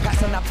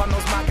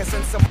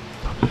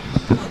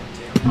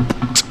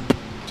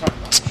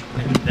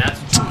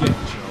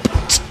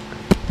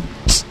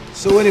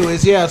 So,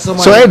 anyways, yeah. So,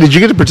 So, hey, did you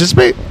get to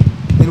participate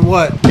in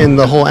what? in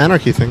the whole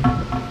anarchy thing?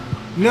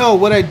 No,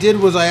 what I did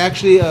was I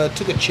actually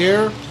took a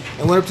chair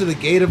and went up to the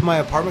gate of my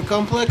apartment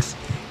complex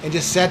and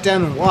just sat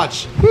down and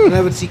watched. And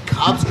I would see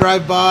cops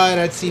drive by, and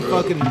I'd see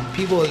fucking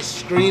people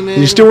screaming.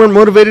 You still weren't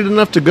motivated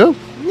enough to go?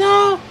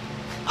 No,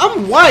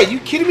 I'm white. You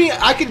kidding me?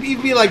 I could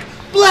even be like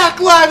Black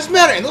Lives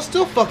Matter, and they'll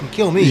still fucking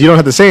kill me. You don't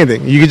have to say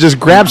anything. You could just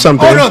grab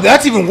something. Oh no,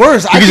 that's even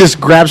worse. You could just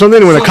grab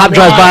something when a cop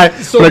drives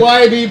by. So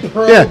why be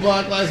pro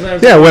Black Lives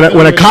Matter? Yeah, when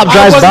a cop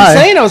drives by. I wasn't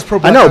saying I was pro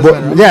Black Lives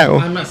Matter. But yeah.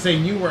 I'm not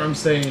saying you were. I'm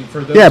saying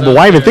for those. Yeah, but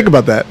why even there. think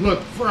about that? Look,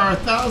 for our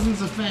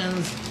thousands of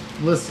fans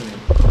listening.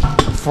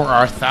 For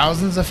our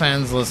thousands of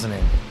fans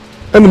listening.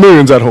 And the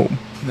millions at home.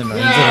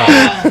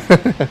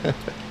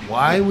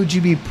 Why would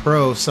you be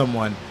pro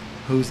someone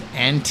who's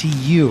anti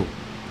you?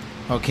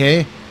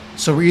 Okay?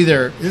 So we're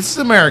either, this is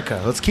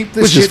America. Let's keep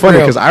this Which shit is funny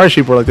real. because Irish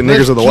people are like the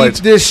niggers of the whites.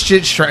 Keep this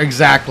shit straight.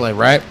 Exactly,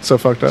 right? So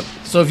fucked up.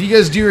 So if you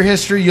guys do your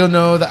history, you'll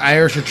know the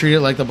Irish are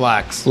treated like the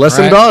blacks. Less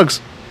than right? dogs.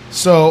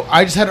 So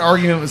I just had an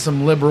argument with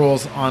some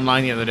liberals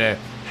online the other day.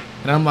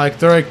 And I'm like,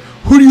 they're like,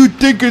 who do you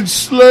think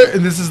enslaved?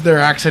 And this is their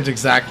accent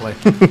exactly.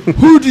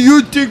 Who do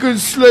you think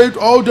enslaved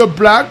all the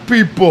black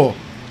people?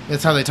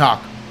 That's how they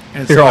talk.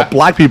 And They're all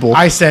black people.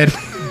 I said,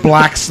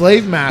 black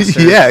slave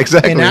masters. Yeah,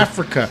 exactly. In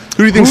Africa.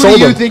 Who do you think sold Who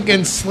do you them? think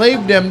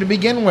enslaved them to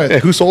begin with? Yeah,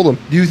 who sold them?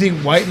 Do you think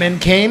white men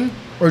came?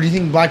 Or do you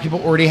think black people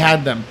already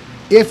had them?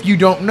 If you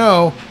don't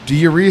know, do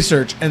your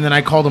research. And then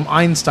I called him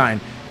Einstein.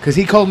 Because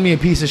he called me a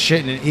piece of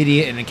shit and an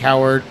idiot and a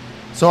coward.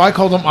 So I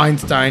called him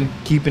Einstein,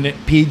 keeping it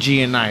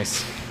PG and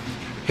nice.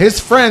 His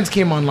friends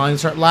came online and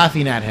started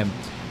laughing at him.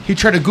 He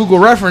tried to Google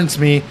reference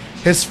me.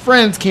 His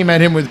friends came at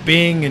him with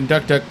Bing and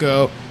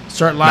DuckDuckGo,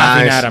 start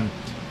laughing Nice. at him.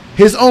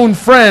 His own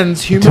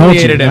friends I told you,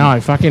 humiliated him. now I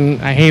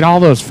hate all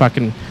those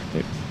fucking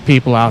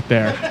people out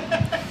there.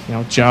 You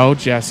know, Joe,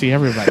 Jesse,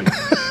 everybody.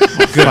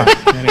 Good.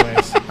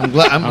 Anyways, I'm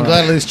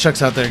glad at least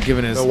Chuck's out there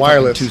giving his The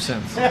wireless. 2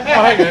 cents.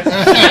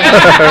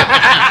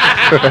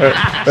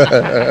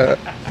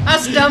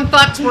 Us dumb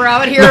fucks were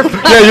out here.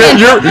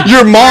 Yeah,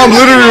 your mom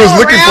literally was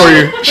looking for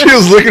you. She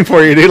was looking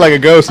for you, dude, like a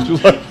ghost. She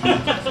was like,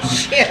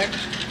 Shit.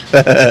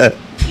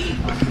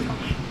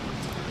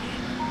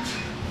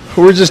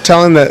 we were just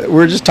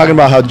talking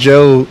about how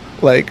Joe,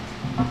 like,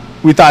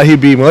 we thought he'd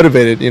be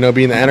motivated, you know,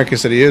 being the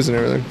anarchist that he is and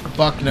everything.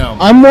 Fuck no.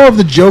 I'm more of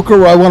the Joker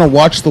where I want to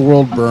watch the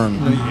world burn.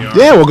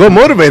 Yeah, well, go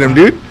motivate him,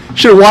 dude.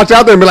 Should have walked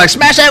out there and be like,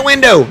 smash that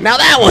window. Now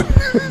that one.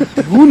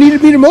 Who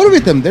needed me to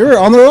motivate them? They were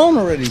on their own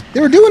already.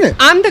 They were doing it.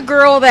 I'm the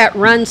girl that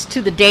runs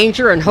to the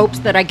danger and hopes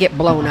that I get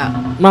blown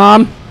up.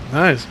 Mom.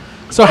 Nice.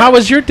 So how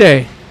was your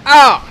day?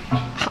 Oh,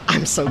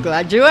 I'm so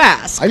glad you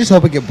asked. I just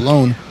hope I get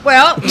blown.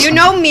 Well, you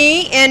know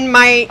me and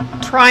my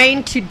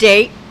trying to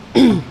date.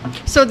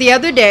 So the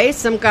other day,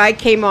 some guy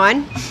came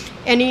on,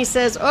 and he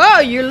says, "Oh,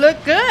 you look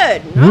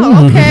good."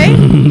 Oh, okay,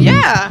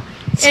 yeah.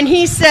 And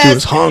he says,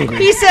 was hungry.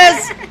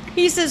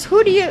 He says,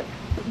 "Who do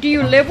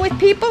you live with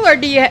people or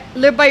do you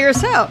live by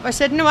yourself?" I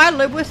said, "No, I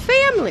live with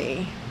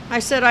family." I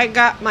said, "I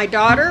got my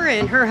daughter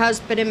and her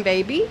husband and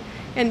baby,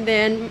 and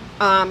then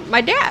my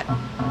dad."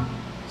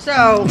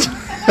 So,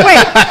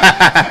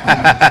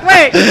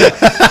 wait.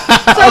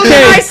 So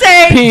then I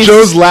say, Peace.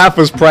 Joe's laugh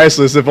was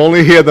priceless. If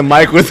only he had the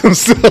mic with him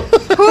still.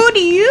 "Who do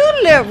you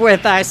live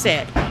with?" I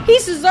said. He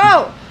says,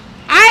 "Oh,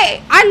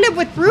 I live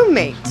with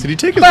roommates." Did he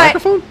take his But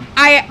microphone?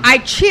 I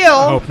chill.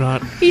 I hope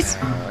not. He's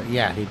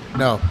Yeah,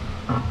 no.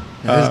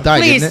 His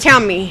died, please didn't it? tell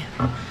me.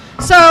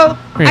 So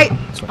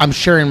I'm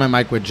sharing my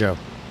mic with Joe.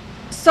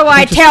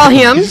 I tell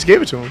him. You just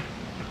gave it to him.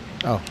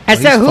 Oh, I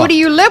said, "Who do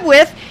you live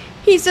with?"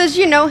 He says,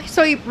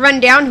 so he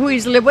run down who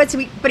he's lived with.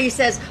 But he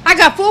says, "I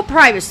got full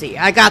privacy.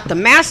 I got the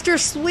master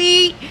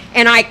suite,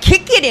 and I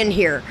kick it in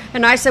here."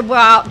 And I said,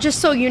 "Well, just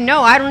so you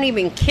know, I don't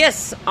even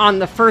kiss on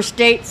the first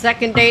date,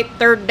 second date,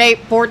 third date,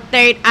 fourth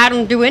date. I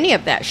don't do any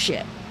of that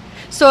shit.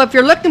 So if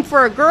you're looking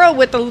for a girl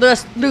with a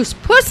loose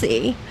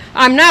pussy,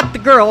 I'm not the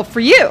girl for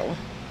you."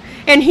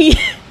 And he,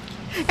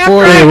 after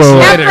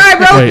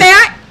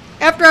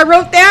I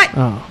wrote that,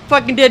 Oh.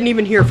 fucking didn't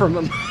even hear from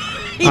him.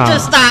 He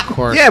just stopped. Of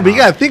course. Yeah, but you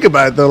gotta think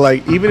about it though.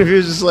 Like, even if he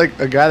was just like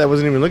a guy that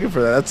wasn't even looking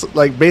for that, that's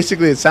like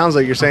basically it sounds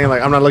like you're saying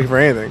like I'm not looking for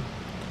anything.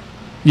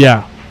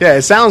 Yeah. Yeah,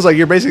 it sounds like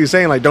you're basically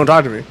saying like don't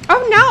talk to me.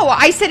 Oh no!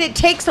 I said it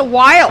takes a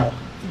while.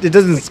 It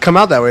doesn't come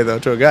out that way though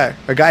to a guy.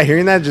 A guy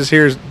hearing that just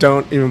hears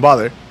don't even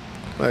bother.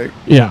 Like,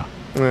 Yeah.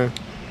 eh.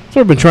 That's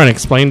what I've been trying to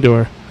explain to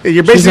her.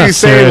 You're She's basically not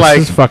saying serious. like,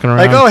 She's fucking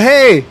like, around. oh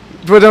hey,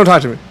 but don't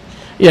talk to me.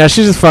 Yeah,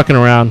 she's just fucking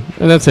around,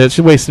 and that's it.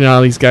 She's wasting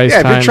all these guys' Yeah,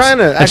 if you're time. trying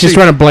to and she's actually-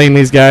 trying to blame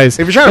these guys.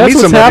 If you're trying to that's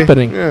meet what's somebody,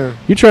 happening. yeah.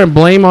 You're trying to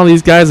blame all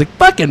these guys like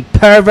fucking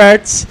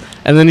perverts,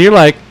 and then you're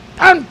like,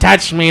 "Don't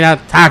touch me, don't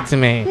talk to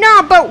me."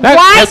 No, but That-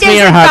 why that's does me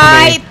a or hug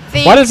guy me.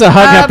 think Why does a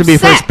hug have to be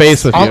of first sex?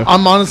 base with you?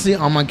 I'm honestly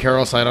on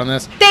Carol's side on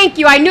this. Thank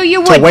you. I knew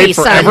you would wait be,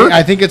 forever? son.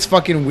 I think it's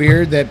fucking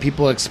weird that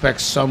people expect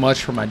so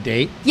much from a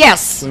date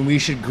Yes. when we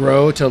should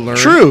grow to learn.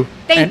 True.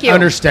 Thank and you.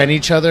 understand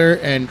each other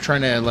and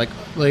trying to like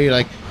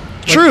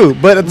True,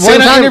 but at the why same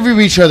not time, interview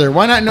each other?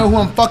 Why not know who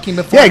I'm fucking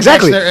before? yeah, I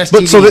exactly. watch their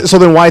But STD? so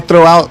then why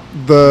throw out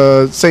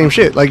the same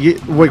shit? Like,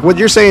 what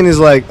you're saying is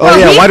like, oh Well,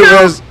 yeah, he why do threw-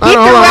 guys? he threw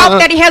out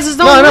that he has his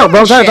own No, room but I'm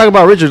and trying to shit. talk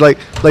about Richard. Like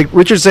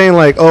Richard's saying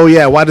like, oh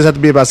yeah, why does it have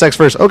to be about sex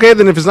first? Okay,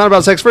 then if it's not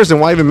about sex first, then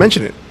why even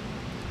mention it?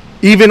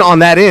 Even on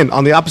that end,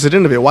 on the opposite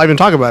end of it, why even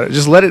talk about it?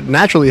 Just let it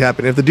naturally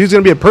happen. If the dude's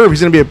gonna be a perv, he's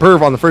gonna be a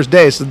perv on the first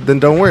day. So then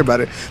don't worry about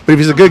it. But if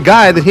he's a good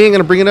guy, then he ain't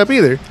gonna bring it up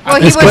either. Well,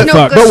 he was no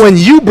good. But when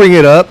you bring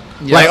it up,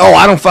 like, oh,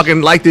 I don't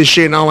fucking like this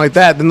shit and I don't like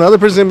that, then the other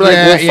person's gonna be like,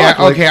 well, fuck.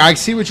 Like, okay, I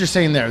see what you're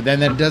saying there. Then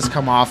that does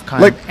come off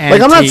kind like, of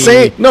like I'm not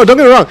saying no. Don't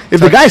get me wrong.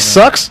 If the guy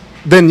sucks,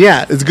 then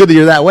yeah, it's good that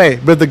you're that way.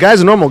 But if the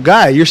guy's a normal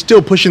guy, you're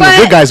still pushing the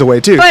good guys away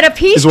too. But if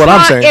he's is what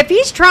I'm saying. If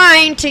he's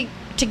trying to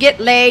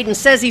get laid and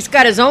says he's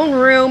got his own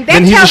room, that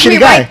Then he's a tells me shitty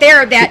guy. right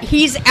there that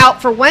he's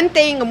out for one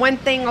thing and one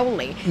thing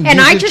only. And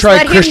You I should just try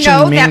let him Christian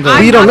know Mingle. that But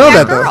I'm you don't not know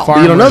that that, though.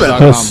 girl. You don't know that.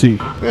 Farmers.com. Let's see.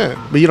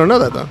 Yeah, but you don't know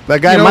that though.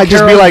 That guy You know, might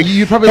just be Carol, like,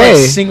 you probably hey.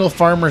 like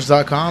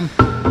singlefarmers.com.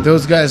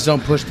 Those guys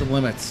don't push the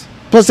limits.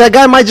 Plus, that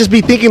guy might just be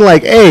thinking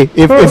like, "Hey,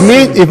 if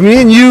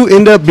me and you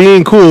end up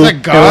being cool Is that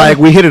and God? like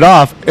we hit it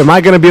off, am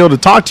I gonna be able to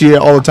talk to you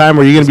all the time,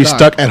 or are you gonna be It's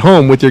stuck God. at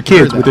home with your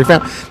kids, Heard with your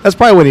family?" That's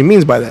probably what he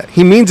means by that.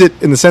 He means it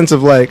in the sense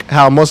of like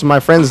how most of my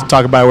friends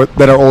talk about it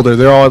that are older.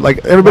 They're all like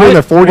everybody in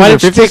their 40s Why or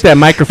don't you 50s. take that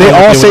microphone They with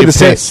all you when say you're the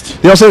same.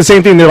 pissed? They all say the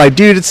same thing. They're like,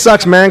 "Dude, it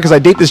sucks, man, because I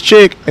date this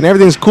chick and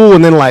everything's cool,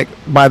 and then like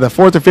by the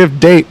 4th or 5th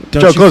date,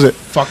 Don't Joe, you close it."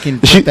 fucking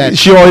put She that always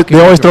fucking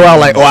they always throw out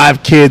microphone like, "Oh, I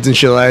have kids and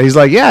shit." Like that. He's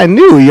like, "Yeah, I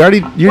knew. You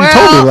already told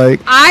me."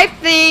 Like, I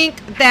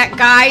think that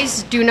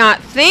guys do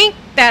not think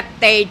that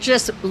they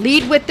just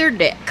lead with their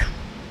dick.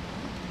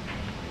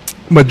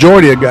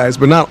 majority of guys,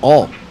 but not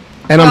all.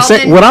 And Well, I'm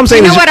saying then, what I'm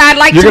saying you know is what? I'd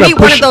like you're to gonna meet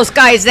one push- of those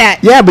guys that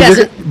Yeah, but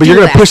doesn't you're do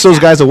gonna that push those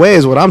stuff. guys away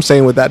is what I'm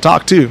saying with that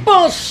talk too.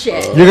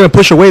 Bullshit. You're gonna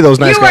push away those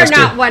nice You are guys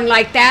not too. one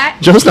like that.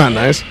 Joe's not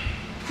nice.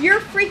 Your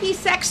freaky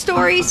sex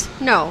stories?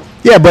 No.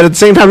 Yeah, but at the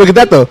same time, look at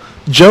that though.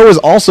 Joe is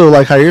also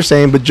like how you're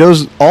saying, but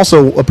Joe's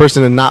also a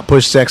person to not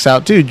push sex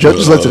out too. Joe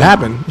just lets it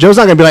happen. Joe's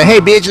not gonna be like, "Hey,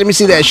 bitch, let me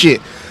see that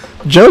shit."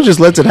 Joe just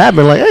lets it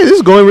happen. Like, "Hey, this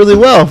is going really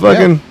well."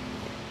 Fucking.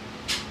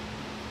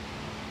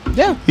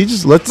 Yeah. He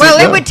just lets Well,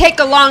 it it go. would take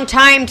a long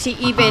time to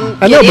even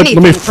I know, get but anything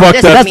let me from fuck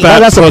this that meat. fat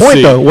That's the point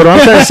pussy. though. What I'm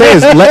trying to say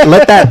is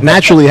let that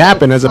naturally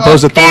happen as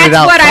opposed to throwing it That's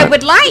out. what I front.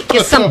 would like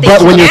is something.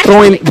 But when you're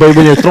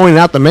naturally. throwing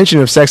out the mention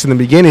of sex in the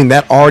beginning,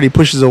 that already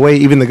pushes away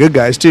even the good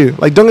guys too.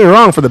 Like, don't get me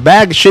wrong, for the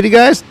bad shitty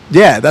guys,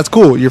 yeah, that's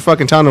cool. You're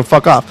fucking telling them to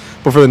fuck off.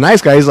 But for the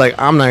nice guy, he's like,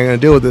 I'm not gonna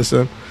deal with this,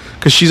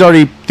 because she's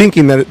already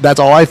thinking that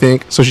that's all I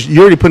think. So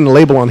you're already putting a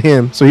label on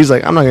him. So he's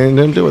like, I'm not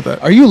gonna deal with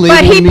that. Are you But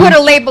labeling he me? put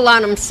a label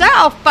on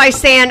himself by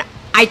saying,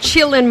 "I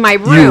chill in my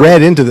room." You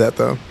read into that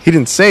though. He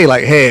didn't say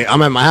like, "Hey,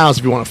 I'm at my house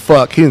if you want to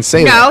fuck." He didn't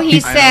say No, that. he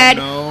said,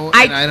 know,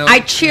 and I don't I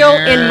chill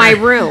care." in my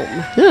room.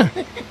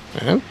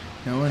 Man,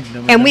 No one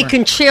And we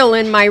can chill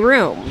in my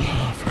room.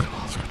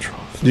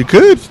 you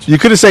could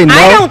have said no.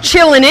 I don't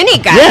chill in any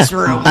guy's yeah,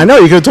 room. I know.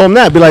 You could have told him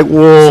that. Be like,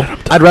 well,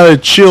 I'd rather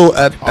chill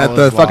at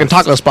the is fucking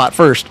lost. taco spot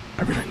first.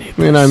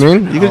 You know what I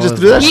mean? You could just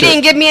do that He shit.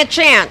 didn't give me a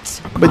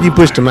chance. But you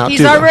pushed him out He's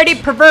too. though. already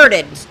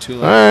perverted. Too All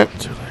late.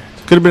 right.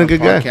 Could have been a good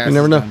guy. Podcast You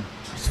never is know. done.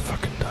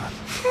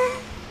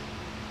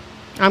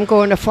 I'm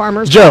going to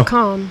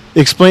farmers.com.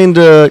 Explain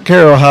to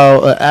Carol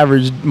how an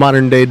average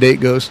modern day date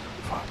goes.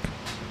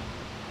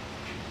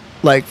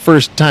 Like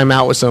first time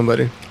out with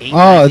somebody.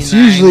 Oh, it's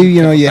usually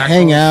you $8.99,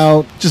 hang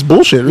out. Just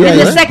bullshit, really. Yeah, And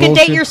the right? second date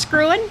bullshit. you're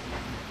screwing?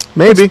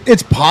 Maybe.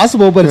 It's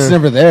possible, but it's Yeah.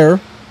 never there.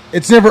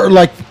 It's never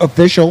like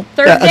official.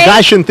 Third Yeah, a date?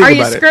 guy shouldn't think Are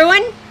about you it.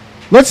 screwing?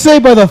 Let's say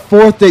by the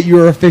 4th that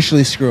you're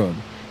officially screwing.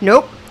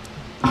 Nope.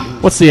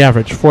 What's the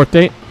average? 4th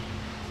date?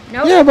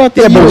 Nope. Yeah, about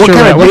Yeah, the but What's what your-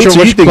 kind of what's dates your- do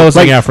you what's think?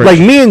 closing Like, average? like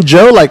me and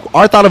Joe, like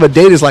our thought of a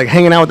date is like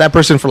hanging out with that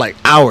person for like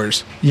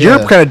hours. Your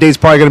Yeah. kind of date's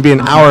probably going to be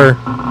an hour.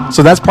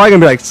 So that's probably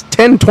going to be like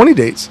 10, 20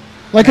 dates.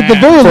 like at the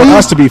very For us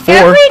least. to be 4.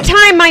 Every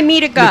time I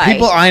meet a guy,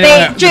 people I know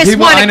they at- the just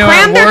people want I to know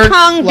cram at their work,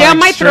 tongue like, down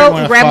my straight throat wanna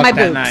and grab fuck my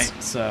that boobs. night,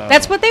 so.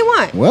 That's what they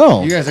want.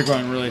 Well, You guys are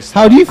going really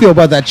slow. how do you feel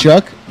about that,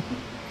 Chuck?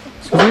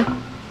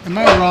 Am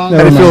I wrong? How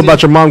do you feel mind.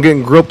 about your mom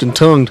getting groped and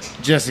tongued?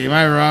 Jesse? Am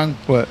I wrong?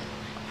 What?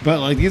 But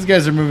like these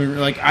guys are moving.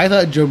 Like I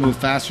thought Joe moved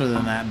faster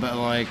than that, but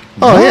like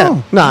Oh,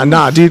 No. yeah.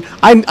 Nah, dude.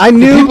 I the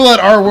knew. people at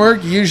our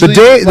work usually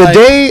day- the like,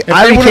 day if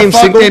I they wanna became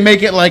fuck, single- they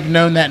make it like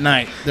known that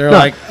night. They're No.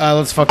 like,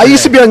 let's fuck. I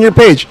used to be on your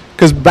page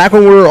because back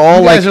when we were all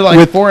You like, guys are like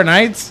with 4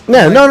 nights.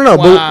 no, Like, no. But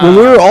wow. when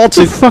we were all What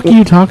the fuck are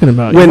you talking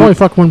about? when- You've only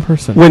fucked one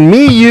person. when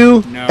me,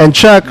 you, No, and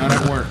Chuck. not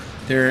at work.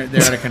 They're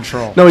out of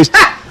control. No, he's.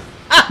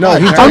 No,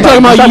 he's I'm talking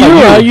about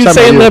you. You Talking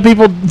saying about that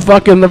people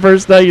fucking the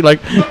first day, you like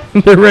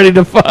they're ready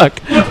to fuck.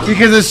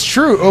 Because it's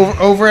true.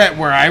 Over at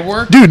where I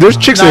work, Dude, there's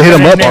chicks not that hit him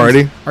gonna up name names.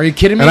 already. Are you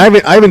kidding me?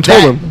 And I even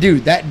told That- him.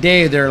 dude. That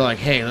day they're like,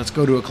 hey, let's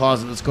go to a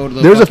closet. Let's go to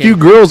the. There's a fucking- few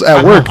girls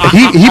at work. He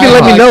didn't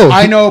let me Like, know.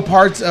 I know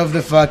parts of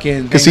the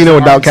fucking Casino things that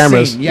without aren't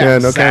cameras. seen. Yeah,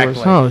 no exactly. cameras.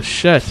 Oh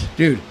shit!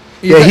 Dude.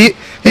 Yeah,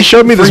 he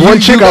showed me this For one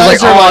you chick. I was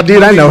guys like, are, oh, dude,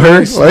 I moving know her.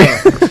 really slow.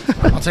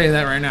 Like, I'll tell you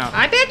that right now.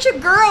 I bet you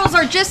girls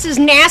are just as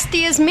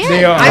nasty as men.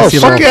 They are. I'm Oh, sure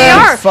fuck they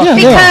yeah. are. Fuck yeah.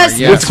 Because,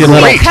 Yeah. It's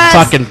great. because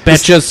Fucking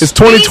bitches. it's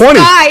 2020.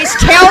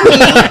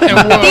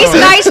 these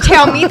guys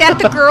tell me that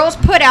the girls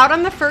put out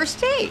on the first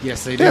date.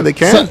 Yes, they do. Yeah, they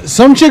can.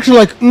 Some chicks are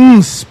like,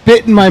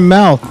 spit in my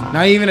mouth.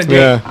 Not even a date.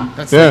 Yeah,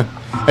 That's yeah. it.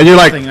 And you're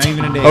like, Nothing, not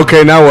even a day.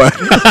 okay, now what?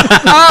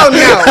 Oh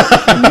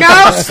no,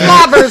 no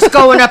slobbers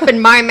going up in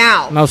my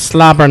mouth. No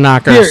slobber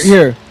knockers.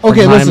 Here.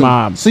 Okay, From my listen.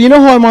 mob. So you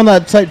know how I'm on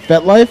that site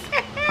FetLife?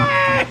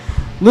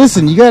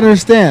 Listen, you gotta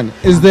understand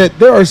is that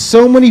there are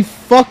so many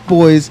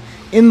fuckboys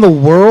in the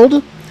world.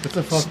 What's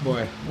a fuck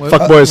boy?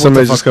 Fuck boy is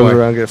somebody just comes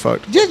around and get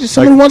fucked. Yeah, just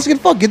someone who wants to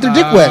get fucked, get their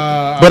dick wet.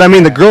 But I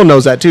mean, the girl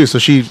knows that too, so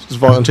she's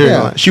volunteering Yeah.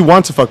 on that. She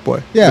wants a fuck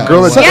boy. Yeah. The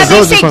girl that's Yeah, the they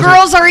girl say just wants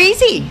girls are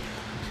easy.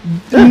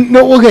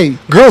 No, okay.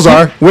 Girls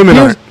are, women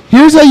aren't.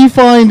 Here's how you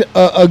find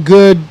a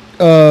good,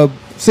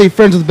 say,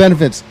 friends with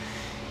benefits.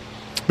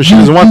 But she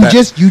doesn't want you that.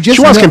 Just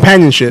she wants know-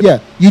 companionship. Yeah,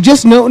 you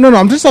just know. No,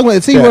 I'm just talking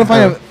about. Say you Yeah, want to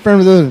find a friend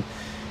with benefits.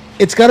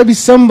 It's got to be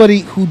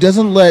somebody who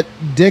doesn't let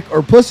dick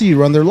or pussy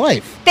run their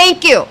life.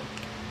 Thank you.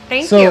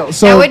 Thank So- you.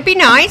 so- That would be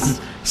nice.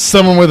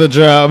 Someone with a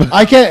job.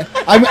 I can't.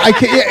 I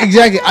can't. Yeah,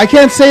 exactly. I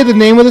can't say the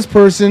name of this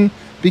person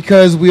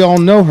because we all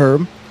know her.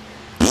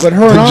 But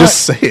her and I.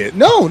 Just say it.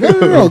 No,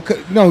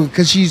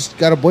 because she's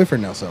got a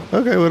boyfriend now. So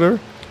Okay, whatever.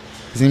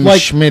 His name Like,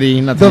 is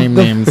Schmitty, not the name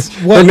names.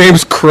 Her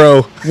name's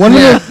Crow. One of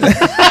the.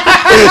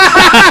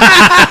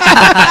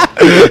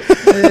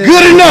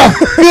 Good enough.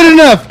 Good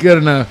enough. Good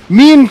enough.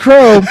 Me and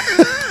Crow,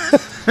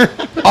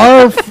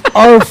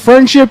 our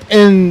friendship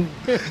and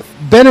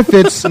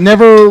benefits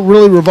never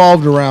really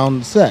revolved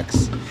around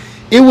sex.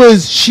 It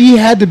was she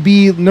had to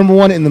be number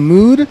one in the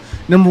mood,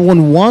 number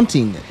one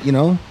wanting it. You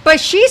know? But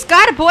she's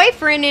got a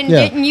boyfriend, and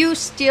Yeah. didn't you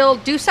still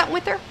do something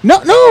with her?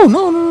 No.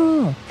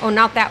 Oh,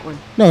 not that one.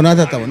 No, not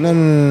that one.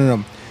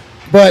 No.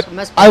 But So it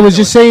must be I was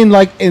the just saying,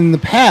 like in the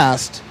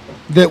past,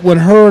 that when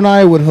her and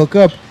I would hook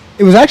up,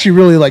 it was actually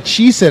really like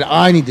she said,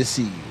 "I need to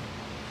see you."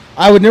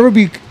 I would never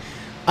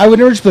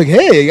just be like,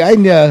 "Hey, I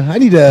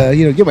need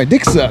to get my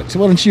dick sucked.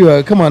 Why don't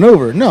you come on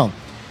over?" No,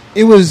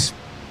 it was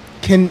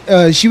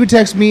she would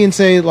text me and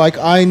say like,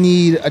 "I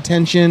need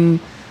attention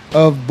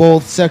of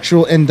both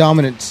sexual and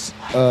dominance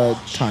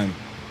time."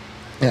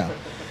 Yeah,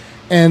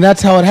 and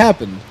that's how it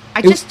happened.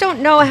 I just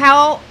don't know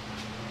how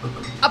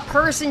a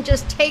person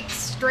just takes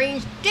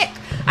strange dick.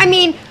 I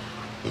mean,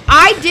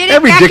 I did it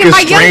Every back dick in is my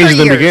strange younger in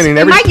the years. beginning. In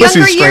Every my pussy's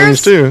younger strange,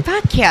 years, too.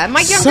 Fuck yeah! In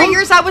my younger Some-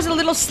 years, I was a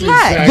little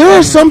slut. There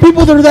are some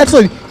people that are that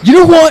slut. You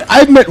know what?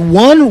 I've met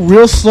one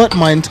real slut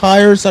my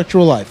entire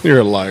sexual life. You're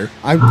a liar.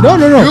 No.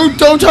 You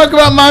don't talk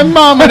about my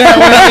mama that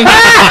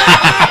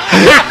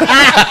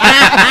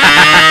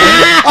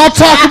I'll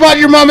talk about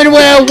your mom any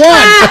way I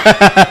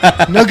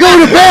want. Now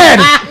go to bed.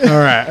 way. All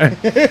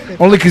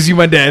right. Only because you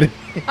my dad.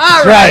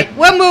 All Right. right,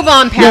 we'll move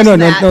on past No.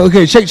 that.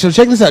 Okay, check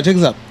this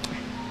out.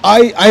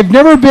 I've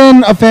never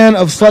been a fan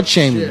of slut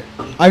shaming.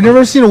 I've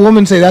never seen a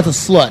woman say that's a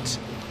slut.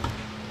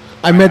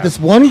 I met this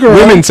one girl.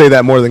 Women say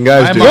that more than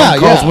guys My do. mom Yeah,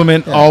 calls yeah.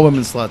 women all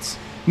women sluts.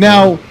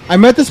 Now, I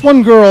met this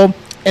one girl,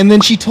 and then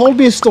she told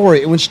me a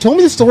story. And when she told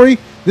me the story,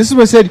 this is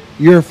when I said,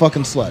 "You're a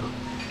fucking slut."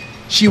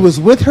 She was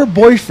with her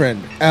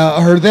boyfriend,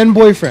 her then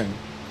boyfriend,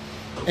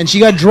 and she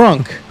got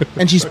drunk,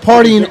 and she's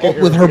partying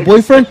with her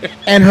boyfriend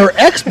and her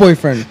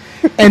ex-boyfriend,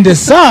 and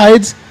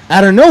decides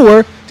out of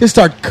nowhere to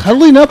start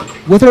cuddling up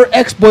with her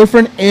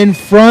ex-boyfriend in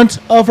front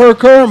of her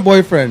current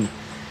boyfriend.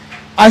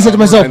 I said to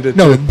myself, I did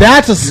 "No, too.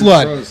 that's a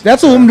slut.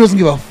 That's a woman who doesn't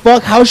give a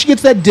fuck how she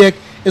gets that dick,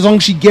 as long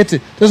as she gets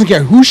it. Doesn't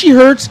care who she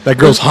hurts." That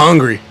girl's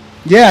hungry.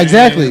 Yeah,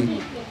 exactly.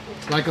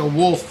 Like a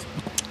wolf.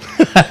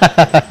 Like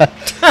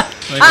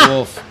a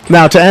wolf.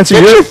 Now to answer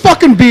Get your your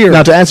fucking beer.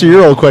 Now to answer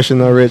your old question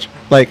though, Rich,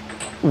 like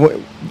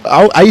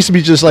I used to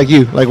be just like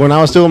you. Like when I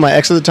was still with my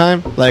ex at the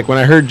time, like when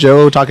I heard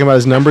Joe talking about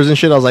his numbers and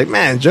shit, I was like,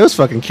 man, Joe's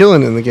fucking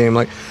killing it in the game.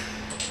 Like,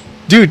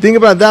 dude, think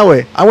about it that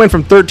way. I went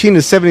from 13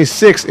 to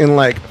 76 in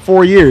like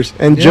 4 years,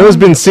 and Joe's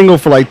been single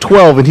for like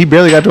 12, and he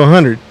barely got to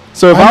 100.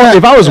 So if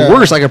I was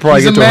worse, I could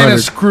probably He's a get to man 100.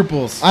 of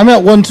scruples. I'm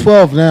at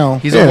 112 now.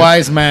 He's Yeah. a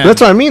wise man. That's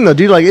what I mean, though,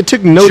 dude. Like it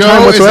took no Joe time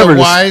is whatsoever a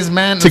wise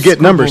man to of get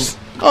numbers. scruples.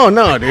 Oh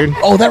no, dude!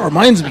 Oh, that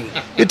reminds me.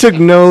 It took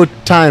no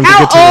time to How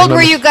get to those old were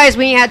numbers. you guys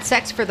when you had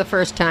sex for the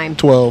first time?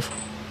 12.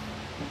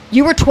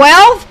 You were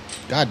 12?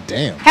 God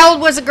damn. How old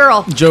was a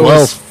girl? Joe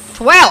was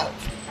 12.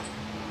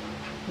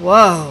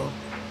 Whoa.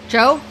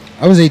 Joe?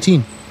 I was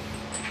 18.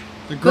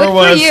 the girl Good for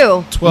was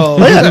you. 12.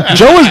 Yeah,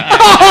 Joe was.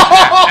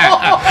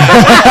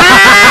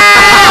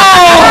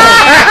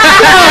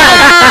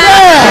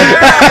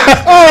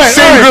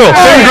 Same girl.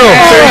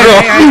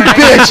 You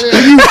bitch.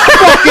 You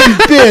fucking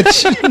bitch.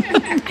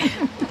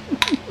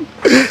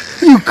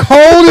 You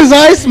cold as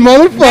ice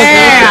motherfucker.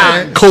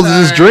 Yeah. Cold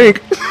as his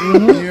drink.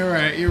 You're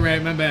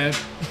right. My bad.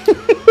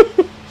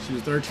 She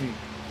was 13.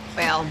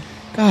 Well,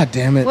 God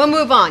damn it. we'll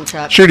move on,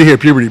 Chuck. Sure to hear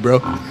puberty, bro.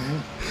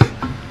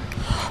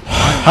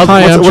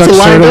 Hi, I'm Chuck the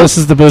line, Serta. Joe? This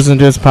is the Booze and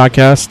Diz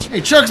podcast.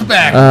 Hey, Chuck's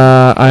back.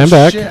 I am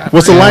back. Shit, I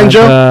What's the line, And,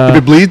 Joe? If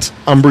it bleeds,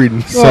 I'm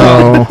breeding.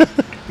 So,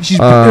 If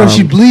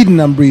she's bleeding,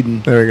 I'm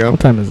breeding. There we go. what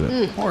time is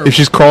it? If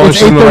she's crawling, It's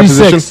she's in the right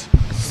position. 8:36.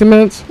 60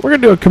 minutes. We're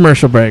going to do a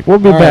commercial break. We'll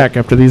be All right. back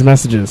after these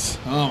messages.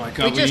 Oh my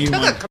god, We just need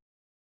took one.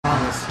 a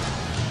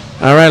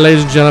All right,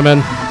 ladies and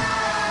gentlemen.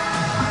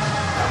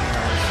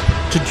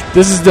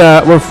 This is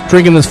we're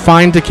drinking this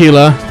fine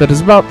tequila that is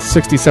about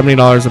 $60,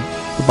 $70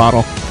 a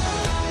bottle.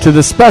 To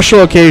the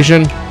special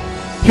occasion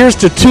Here's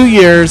to 2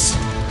 years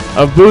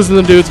of Booze and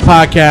the Dudes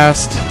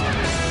podcast.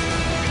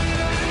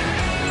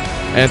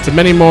 And to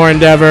many more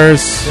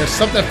endeavors. There's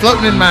something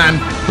floating in mine.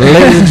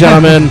 Ladies and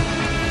gentlemen,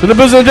 to the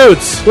Booze and the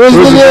Dudes. Booze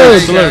and the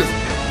Dudes. Salute.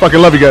 Fucking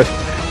love you guys.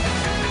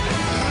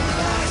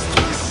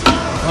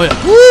 Oh,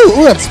 yeah.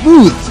 Ooh, that's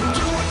smooth.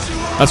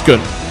 That's good.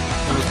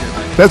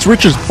 That's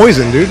Richard's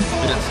poison, dude.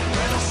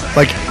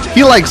 Like,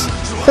 he likes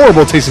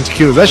horrible tasting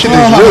tequila. That shit is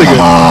really good.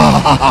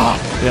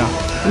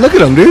 Yeah. Look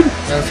at him, dude.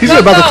 He's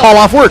about to call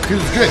off work.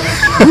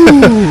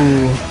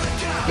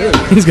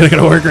 He's going to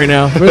go to work right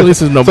now. But at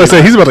least there's So I nobody.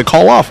 say he's about to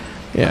call off.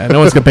 Yeah, no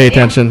one's going to pay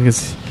attention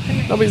because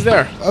nobody's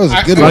there. That was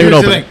a good Not one. even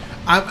Here's the open. thing.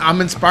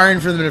 I'm inspiring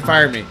for them to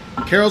fire me.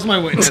 Carol's my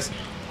witness.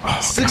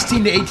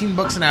 16 to 18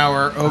 bucks an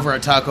hour over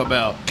at Taco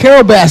Bell.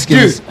 Carol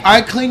Baskins. Dude,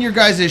 I clean your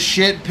guys'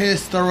 shit,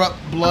 piss, throw up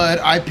blood.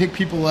 I pick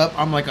people up.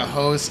 I'm like a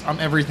host. I'm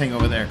everything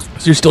over there.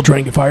 So you're still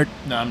trying to get fired?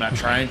 No, I'm not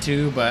trying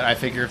to, but I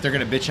figure if they're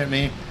going to bitch at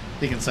me,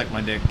 they can suck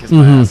my dick. Kiss Mm-hmm.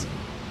 my ass.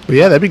 But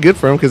yeah, that'd be good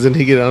for him because then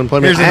he get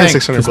unemployment Here's the and thing.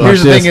 $600 Here's bucks.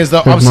 Here's the Yes. thing is,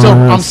 though, Kiss my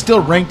I'm ass. still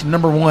ranked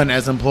number 1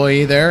 as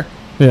employee there.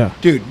 Yeah.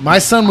 Dude, my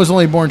son was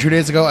only born 2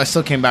 days ago. I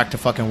still came back to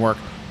fucking work.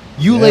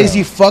 You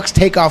lazy fucks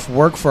take off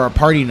work for a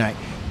party night.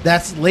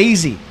 That's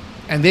lazy.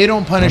 And they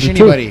don't punish Probably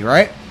true. anybody,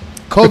 right?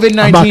 I'm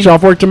COVID-19. not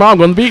off work tomorrow. I'm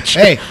going to the beach.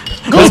 Hey,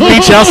 This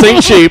beach house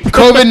ain't cheap.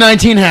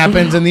 COVID-19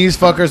 happens, and these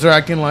fuckers are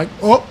acting like,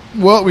 oh,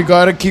 well, we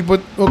got to keep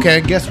it.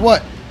 Okay, guess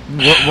what?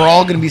 We're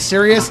all going to be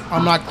serious.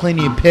 I'm not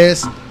cleaning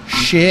piss,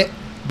 shit,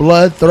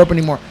 blood, throw up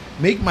anymore.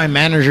 Make my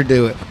manager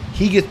do it.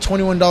 He gets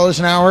 $21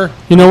 an hour.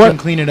 You know he what? can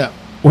clean it up.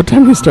 What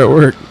time do you start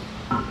work?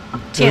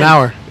 In an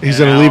hour. He's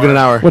going to leave in an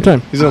hour. What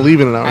time? He's going to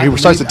leave in an hour. I He have to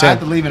starts leave- at I have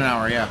 10. to leave in an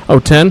hour, yeah. Oh,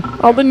 10?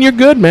 Oh, then you're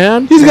good,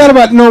 man. He's got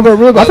about no, but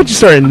really I about thought you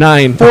started at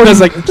 9. I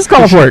was like, just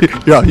call off work.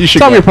 Yeah, you should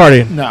Tell me go.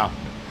 you're partying. No.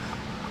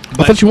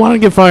 I thought you wanted to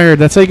get fired.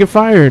 That's how you get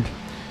fired.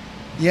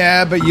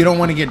 Yeah, but you don't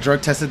want to get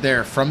drug tested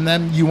there from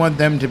them. You want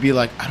them to be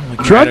like, I don't like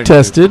your Drug attitude.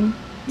 tested.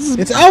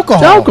 it's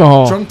alcohol. It's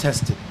alcohol. Drunk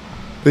tested.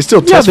 They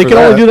still Yeah, test they for can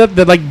that. only do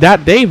that like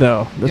that day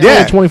though. That's Yeah,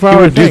 only a 24 he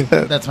hour would do thing.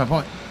 that. That's my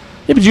point.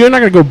 Yeah, but you're not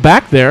going to go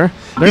back there.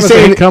 They're He's gonna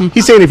say, saying, come.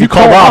 he's saying if you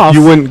called call off,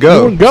 you wouldn't go.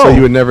 You wouldn't go. So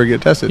you would never get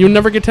tested. You would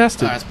never get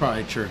tested. That's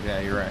probably true. Yeah,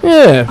 you're right.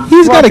 Yeah,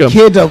 He's got fuck a 'em.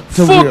 kid to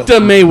Fuck the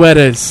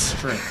Mayweathers.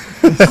 True.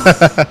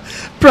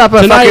 Proper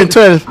fucking Tonight,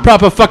 12.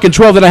 proper fucking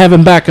 12 that I have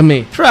in back of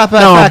me. Proper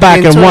Now I'm back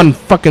fucking in 12. 1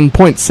 fucking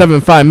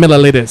 0.75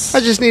 milliliters. I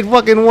just need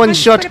fucking one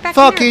Just shot. put it back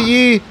Fuck in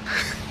you.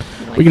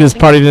 We can just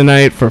party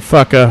tonight for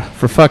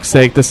fuck's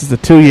sake. This is the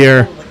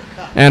 2-year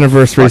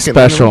anniversary Fucking-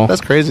 special.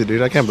 That's crazy,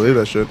 dude. I can't believe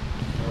that shit.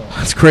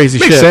 That's crazy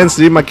Makes shit. sense,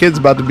 dude. My kid's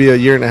about to be a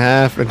year and a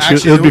half, and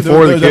Actually, it'll be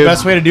before the the kid.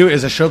 best way to do it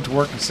is to show up to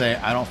work and say,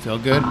 I don't feel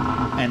good,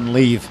 and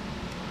leave.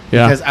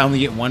 Yeah. Because I only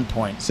get 1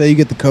 point. Say you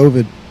get the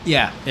COVID.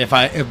 Yeah. If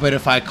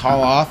I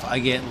call off, I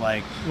get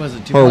like, what is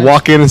it, 2 Or points?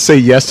 walk in and say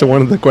yes to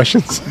one of the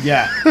questions.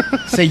 Yeah.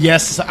 Say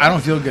yes, I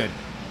don't feel good.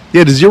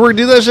 Yeah, does your work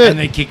do that shit? And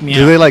they kick me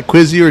do out. they like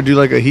quiz you or do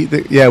like a heat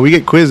thing? Yeah, we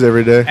get quizzed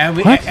every day. And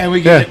we What? and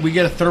we get Yeah. we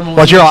get a thermal.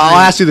 Watch here, I'll imaging.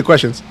 ask you the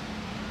questions.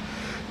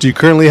 Do you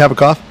currently have a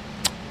cough?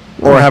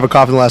 Or have a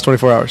cough in the last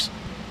 24 hours?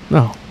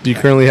 No. Do you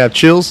currently have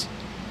chills?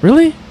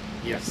 Really?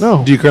 Yes.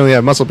 No. Do you currently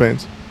have muscle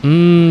pains?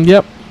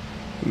 Yep.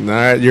 All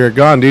right, you're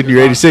gone, dude.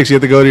 You're 86. You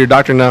have to go to your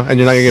doctor now, and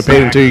you're not gonna get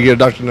paid until you get a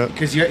doctor note.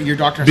 Because your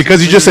doctor.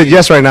 Because you just said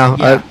yes right now.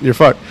 Yeah. You're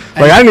fucked.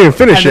 And- Like I didn't even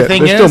finish and the it.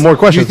 thing There's still is, more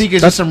questions. You think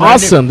it's That's just some random,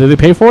 awesome. Did they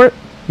pay for it?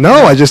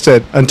 No, I just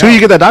said until No. you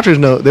get that doctor's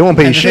note, they won't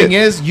pay And you the shit. thing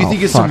is, you Oh,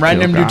 think it's some fuck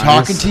random you dude guys.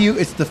 talking to you?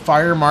 It's the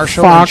fire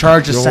marshal in Fuck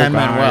charge of you San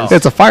guys. Manuel.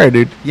 It's a fire,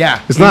 dude. Yeah,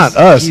 It's not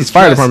us, he's it's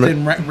fire dressed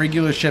department. in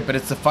regular shit, but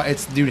it's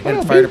the dude head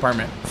of the fire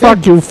department.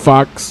 Fuck you,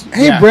 fucks.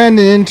 Hey, Yeah.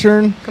 Brandon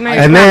intern. Come here,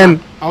 And grandma. then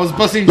I was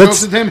busting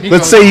Let's- jokes with him. He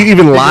let's goes- say you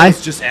even he lie.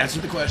 goes, Just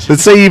answer the question.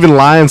 let's say you even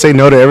lie and say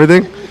no to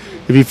everything.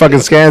 If he fucking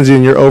scans you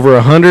and you're over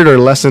 100 or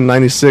less than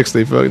 96,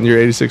 you're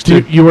 86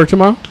 Do too. you work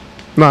tomorrow?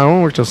 No, I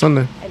won't work till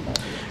Sunday.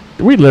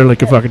 We literally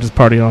could fucking just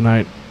party all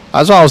night.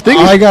 That's what I was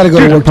thinking. I gotta go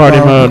to work Party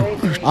tomorrow.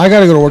 mode. I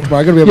gotta go to work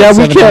tomorrow. I gotta be up Yeah, at we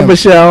 7 can, a.m.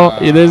 Michelle.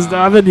 There's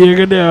nothing you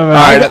can do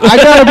about it. I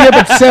gotta be up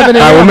at 7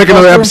 a.m. All right, we'll make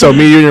another Buster. episode.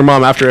 Me, you, and your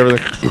mom after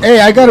everything. Hey,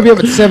 I gotta be up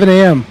at 7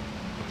 a.m.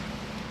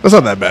 That's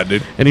not that bad,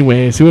 dude.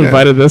 Anyways, who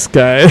invited this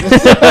guy?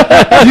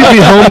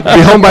 You'd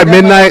be home by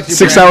midnight,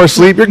 6 hours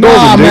sleep. You're golden,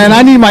 Nah, dude. man,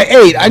 I need my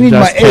 8. I need my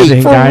Just kidding,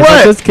 8. For guys.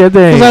 what? Just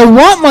kidding. Because I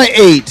want my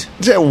 8.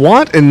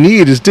 Want and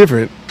need is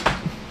different.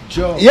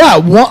 Joe. Yeah,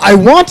 I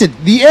want it.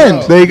 The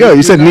end. There you go.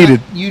 You said do not-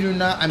 needed. You do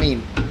not. I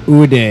mean,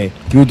 Uday,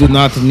 you do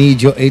not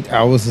need your 8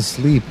 hours of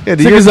sleep. Yeah,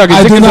 do you- Zicky-zacky,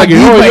 I do not zicky-zacky.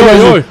 need Oi, my 8 oi,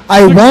 hours. oi.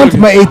 I want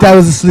my 8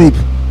 hours of sleep.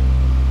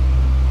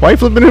 why are you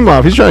flipping him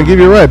off? He's trying to give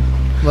you a ride.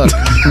 look,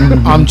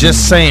 I'm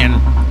just saying,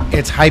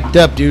 it's hyped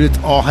up, dude.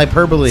 It's all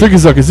hyperbole.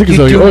 Zicky-zacky, You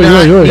zicky-zacky. do Oi,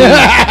 not oi, oi.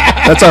 need-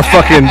 That's our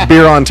fucking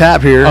beer on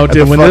tap here. Oh, at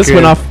dude, the when this fucking-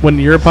 went off, when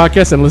your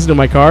podcast and listened to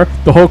my car,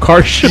 the whole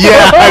car shut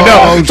Yeah, I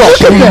know. It's all-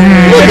 Look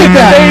at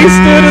that. face,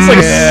 dude. It's like,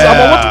 I'm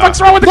like, what the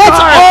fuck's wrong with the That's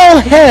car? all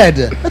head.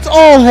 That's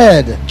all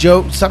head.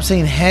 Joe, stop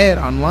saying head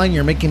online.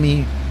 You're making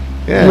me.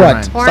 Yeah.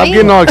 What? Stop Horny?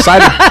 getting all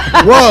excited.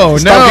 Whoa,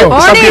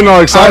 Stop getting all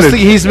I was excited.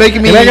 thinking he's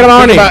making me You're making him think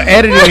horny. about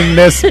editing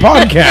this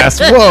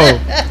podcast.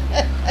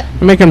 Whoa.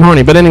 I'm making them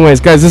horny. But anyways,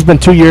 guys, this has been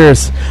 2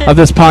 years of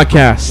this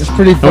podcast. It's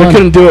pretty And fun. we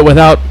couldn't do it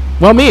without,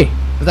 well, me.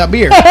 Without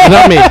beer.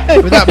 Without me.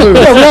 Without booze.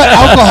 Without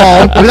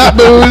alcohol. Without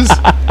booze,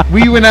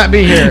 we would not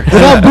be here.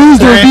 Without booze,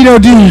 there would be no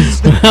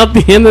dudes. At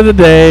the end of the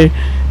day,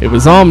 it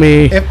was all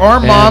me. If our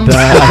moms,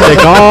 I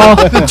take all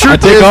the truth I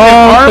take is, all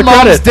if our the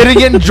moms credit. didn't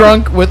get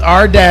drunk with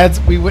our dads,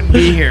 we wouldn't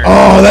be here.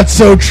 Oh, that's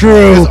so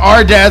true. Because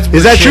our dads were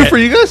Is that true shit. for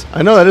you guys?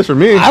 I know that is for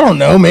me. I don't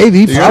know.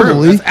 Maybe. True.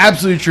 Probably. That's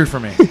absolutely true for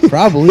me.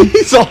 Probably.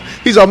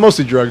 He's all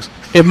mostly drugs.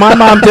 If my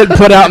mom didn't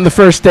put out in the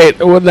first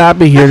date, I would not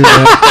be here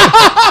today.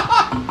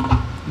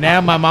 Now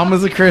my mom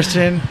was a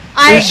Christian.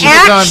 I She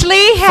was on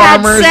actually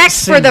had Farmers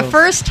sex for the Singles.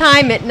 first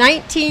time at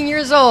 19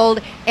 years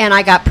old, and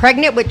I got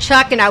pregnant with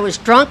Chuck, and I was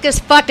drunk as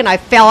fuck, and I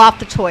fell off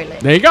the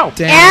toilet. There you go. And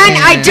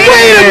I did.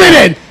 Wait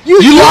a minute!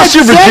 You lost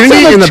your sex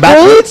virginity in in the the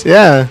bathroom? toilet?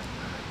 Yeah.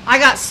 I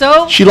got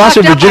so She lost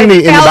her fucked up, virginity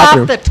in the I fell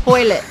bathroom. off the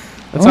toilet.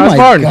 That's Oh how it's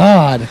my born.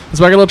 God. That's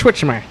why I got a little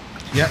twitch in my.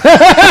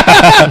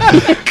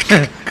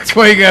 That's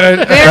why you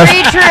gotta.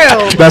 Very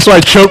true. That's why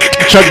Chuck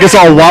gets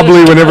all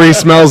wobbly whenever he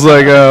smells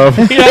like That's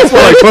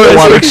like toilet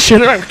water.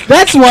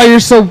 That's why you're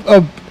so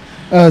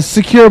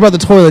secure about the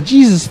toilet.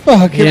 Jesus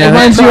fuck. It Yeah,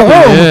 reminds that's you of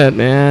probably home. it,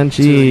 man.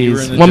 you were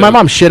in Jeez. the Well, my joke.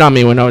 mom shit on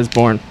me when I was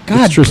born. God,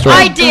 It's a true story.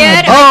 I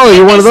did. Oh,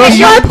 you're one of They those? said,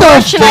 "Don't What the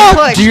push," and I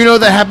fuck? pushed. Do you know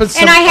that happens?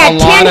 And I had a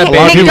lot 10 of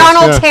lot of people,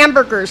 McDonald's yeah.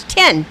 hamburgers.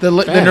 10. The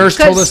nurse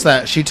told Because- us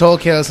that. She told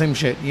Kayla the same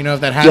shit. You know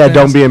if that happens? Yeah,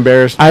 don't be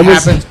embarrassed. It I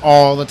was- happens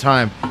all the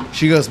time.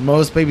 She goes,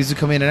 most babies who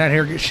come in and out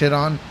here get shit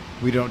on.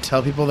 We don't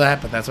tell people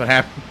that, but that's what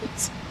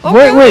happens. Oh,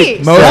 Wait, really?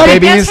 wait. Most So it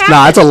babies- does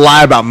Nah, it's a happen.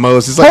 lie about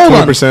most. It's like Hold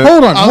on. 20%.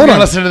 Hold on. I'm Hold gonna on.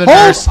 listen to the Hold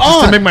nurse just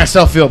on. to make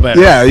myself feel better.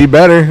 Yeah, you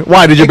better.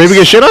 Why? Did your baby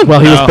get shit on? Well,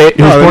 he was, No. he was Oh,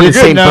 then born you're in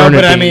good. St. No, but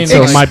Bernardine, I mean,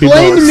 so it might be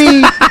Explain both. to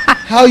me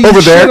how you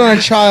Over shit there? on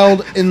a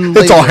child in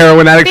It's all labor.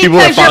 heroin addict people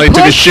that Because finally you're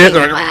took a pushing. shit.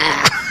 They're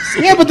like,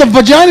 Yeah, but the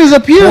vagina's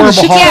up here. and the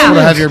Horrible shit's hospital down to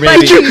there. have your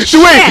But baby. you wait,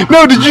 shit.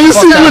 no, did you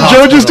see that what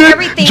Joe just did?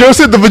 Everything- Joe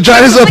said the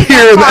vagina's up Everything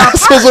here and the got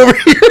asshole's over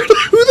here.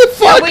 Who the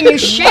So fuck? when you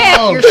shit,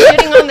 you're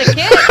shitting on the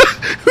kid.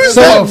 Who's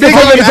So, that big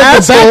is of an it the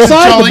asshole? backside? The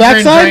Jolly Green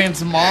backside?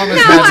 Giant's mom is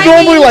No, not- It's I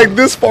normally mean- like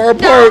this far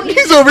apart. No,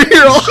 He's over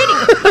here.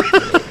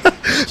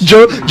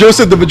 Joe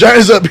said the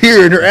vagina's up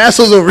here and her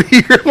asshole's over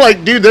here. I'm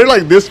like, dude, they're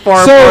like this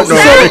far So- apart. so-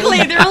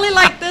 Exactly. They're only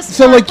like this.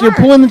 So, far like, you're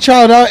apart. pulling the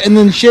child out and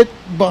then shit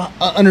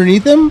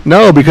underneath him?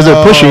 No, because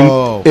they're pushing.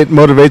 No. It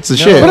motivates the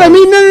shit. But I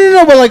mean,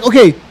 no. But, like,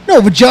 okay,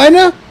 no,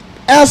 vagina,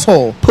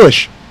 asshole.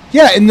 push.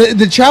 Yeah, and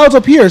the child's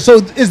up here. So,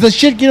 is the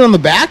shit getting on the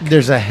back?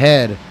 There's a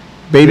head.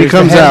 Baby There's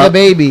comes the head out. of the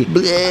baby.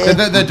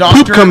 The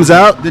doctor Poop comes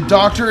out. The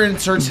doctor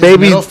inserts his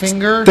Baby middle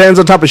finger stands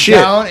on top of shit.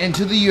 down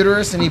into the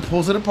uterus and he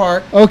pulls it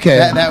apart. Okay.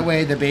 That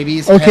way the baby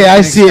is. Okay, head I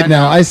can see it extend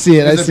now. out I see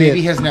it. because I see The baby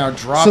it. has now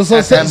dropped. So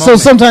at that so moment.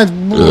 sometimes.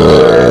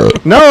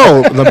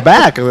 No, the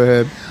back of the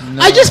head.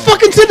 I just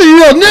fucking said that you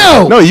don't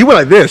know. No, you went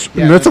like this.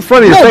 Yeah. That's the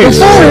front of your No, face.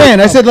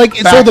 beforehand. I said, like,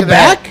 so Back the of the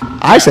back? head.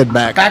 I said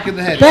back. Back of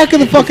the head. Back of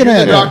the fucking If you're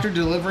head. The doctor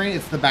delivering,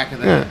 it's the back of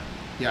the head.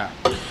 Yeah.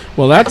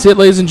 Well, that's it,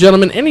 ladies and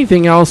gentlemen.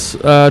 Anything else? Do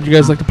you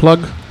guys like to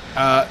plug?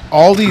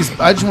 All these.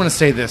 I just want to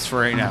say this for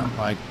right now.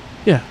 Like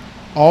Yeah.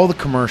 all the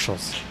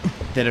commercials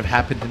that have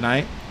happened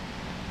tonight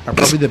are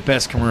probably the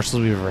best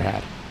commercials we've ever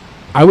had.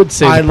 I would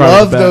say I they're probably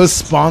love the those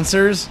best.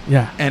 sponsors.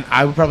 Yeah. And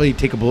I would probably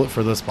take a bullet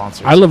for those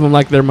sponsors. I love them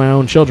like they're my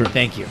own children.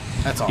 Thank you.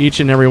 That's all. Each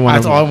and every one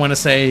That's of all I them. want to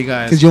say, you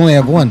guys. Because you only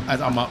have one.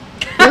 I'm up.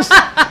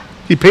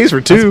 He pays for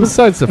two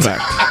Besides the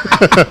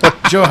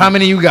fact. Joe, how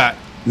many you got?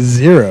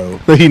 0.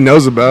 that he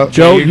knows about.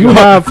 Joe, you you go.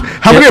 have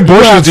How many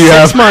abortions do you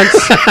 6 have?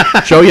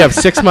 months. Joe, you have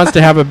 6 months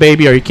to have a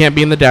baby, or you can't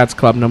be in the dad's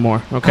club no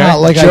more. Okay.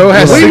 Like Joe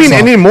has What do you mean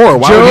six- anymore?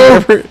 Why would he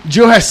ever?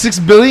 Joe has 6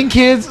 billion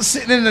kids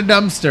sitting in a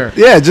dumpster.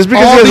 Yeah, just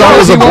because All he has all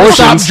because those he won't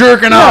stop abortions.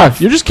 jerking Yeah, off.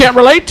 you just can't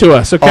relate to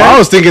us. Okay. Oh, I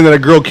was thinking that a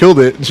girl killed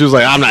it, and she was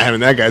like, "I'm not having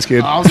that guy's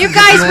kid." You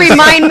guys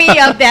remind me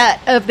of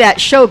that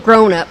show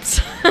Grown Ups.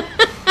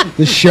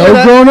 The show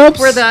Grown Ups?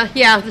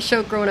 The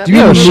show Grown Ups. Do you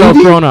yeah, mean the the show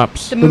movie? Grown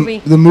Ups. The movie.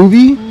 The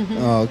movie?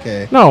 Oh,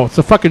 okay. No, it's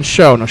a fucking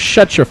show. No,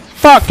 shut your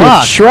fucking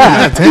Fuck.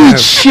 trap. Damn. Eat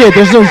shit.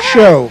 There's no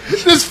show.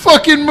 This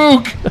fucking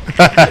mook.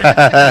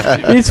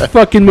 He's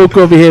fucking mook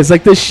over here. It's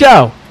like the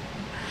show.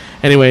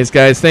 Anyways,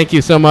 guys, thank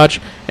you so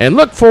much, and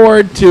look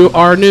forward to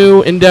our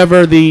new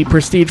endeavor, the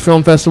Prestige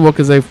Film Festival,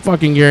 because I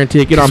fucking guarantee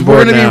it. Get on We're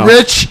board going to now. be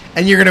rich,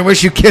 and you're going to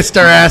wish you kissed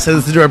our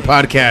asses to do our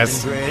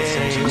podcast.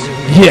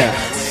 Yeah.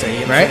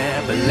 Right?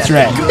 That's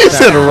right. He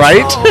said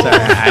right. Sorry,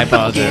 I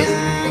apologize.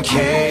 In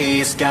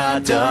case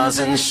God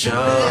doesn't show.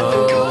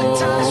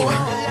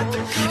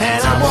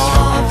 And I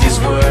want these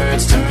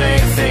words to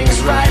make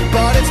things right,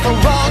 but it's the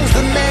wrongs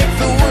that make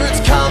the words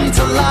come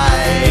to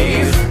life.